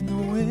drift in the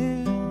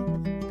wind.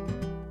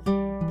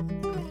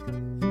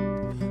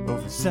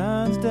 Over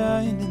signs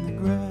dying in the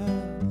grass.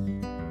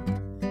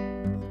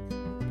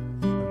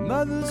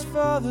 Mothers,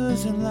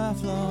 fathers, and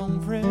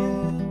lifelong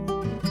friends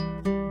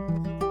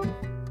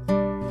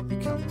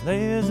become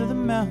layers of the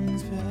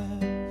mountains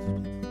past.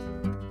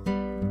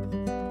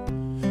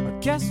 Our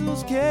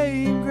castles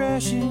came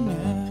crashing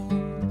down.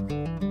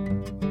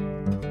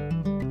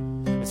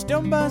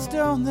 Stone by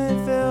stone they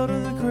fell to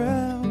the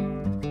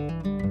ground.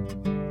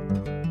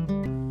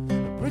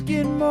 Brick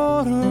and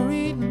mortar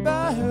eaten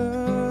by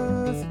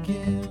earth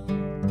again.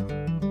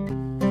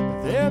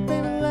 Their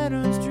baby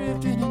lanterns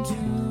drifting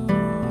into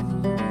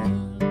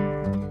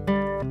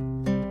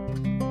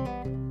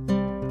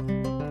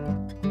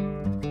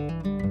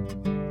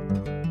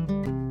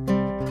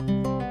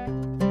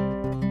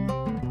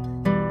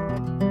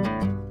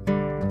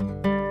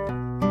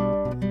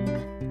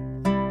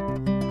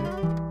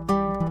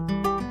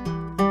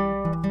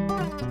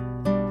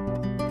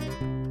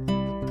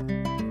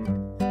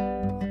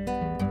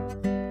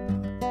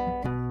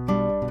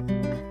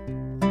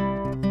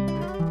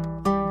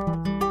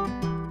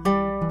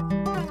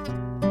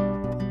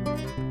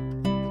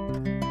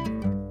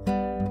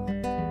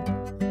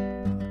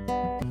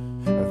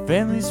the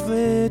families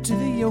fled to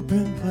the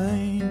open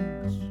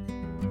plains,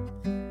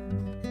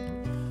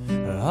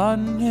 hot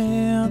and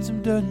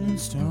handsome dirt and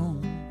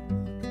stone.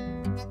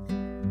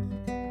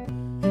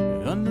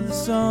 And under the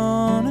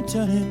sun a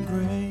turning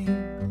gray,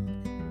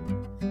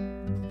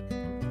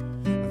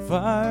 a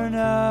fire and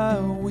I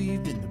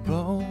weaved in the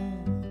bone.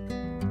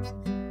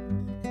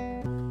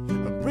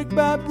 Brick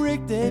by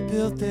brick they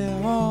built their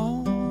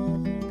home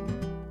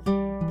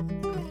on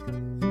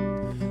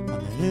the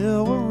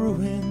hill where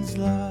ruins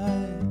lie.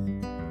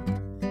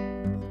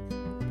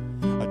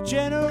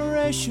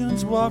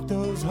 Generations walk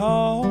those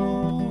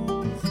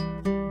halls,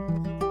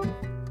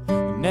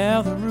 and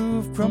now the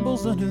roof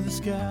crumbles under the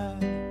sky.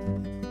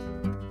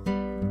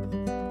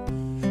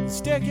 The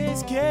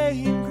staircase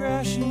came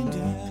crashing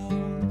down.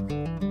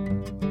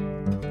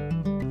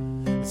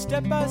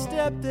 Step by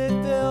step they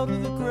fell to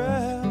the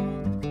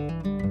ground.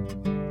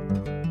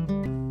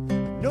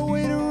 No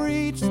way to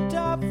reach the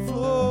top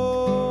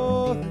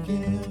floor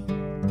again.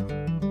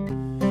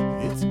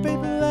 It's a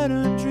paper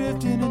lantern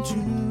drifting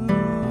into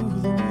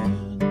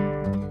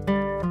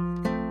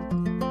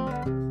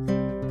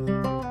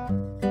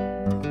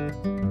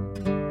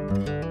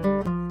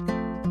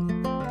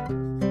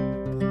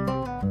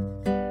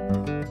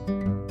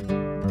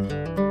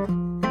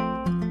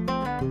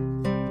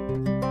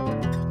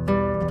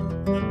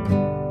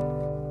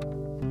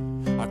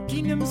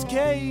kingdoms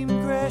came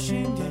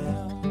crashing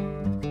down.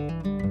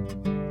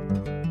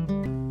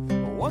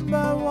 One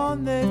by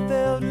one they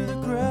fell to the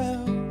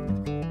ground.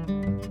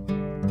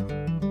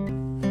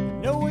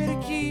 No way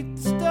to keep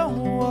the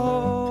stone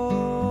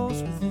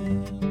walls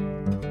within.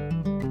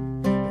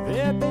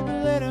 Their baby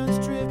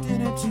lanterns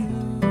drifting into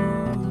the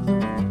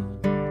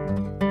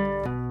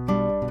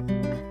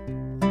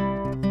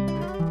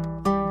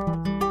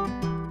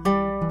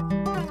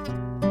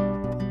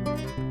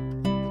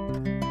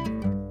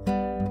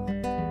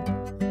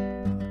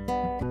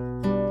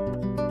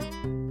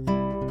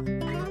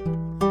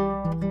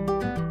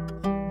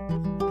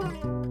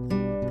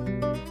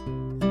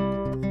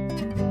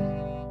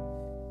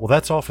Well,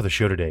 that's all for the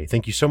show today.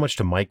 Thank you so much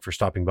to Mike for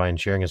stopping by and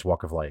sharing his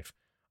walk of life.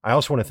 I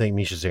also want to thank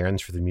Misha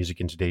Zarins for the music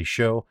in today's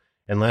show.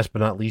 And last but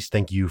not least,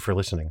 thank you for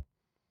listening.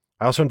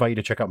 I also invite you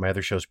to check out my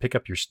other shows, Pick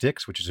Up Your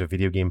Sticks, which is a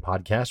video game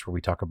podcast where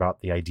we talk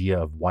about the idea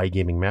of why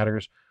gaming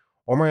matters,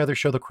 or my other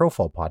show, the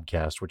Crowfall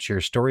podcast, which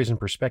shares stories and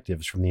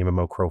perspectives from the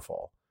MMO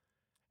Crowfall.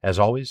 As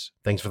always,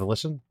 thanks for the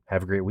listen.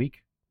 Have a great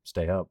week.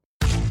 Stay up.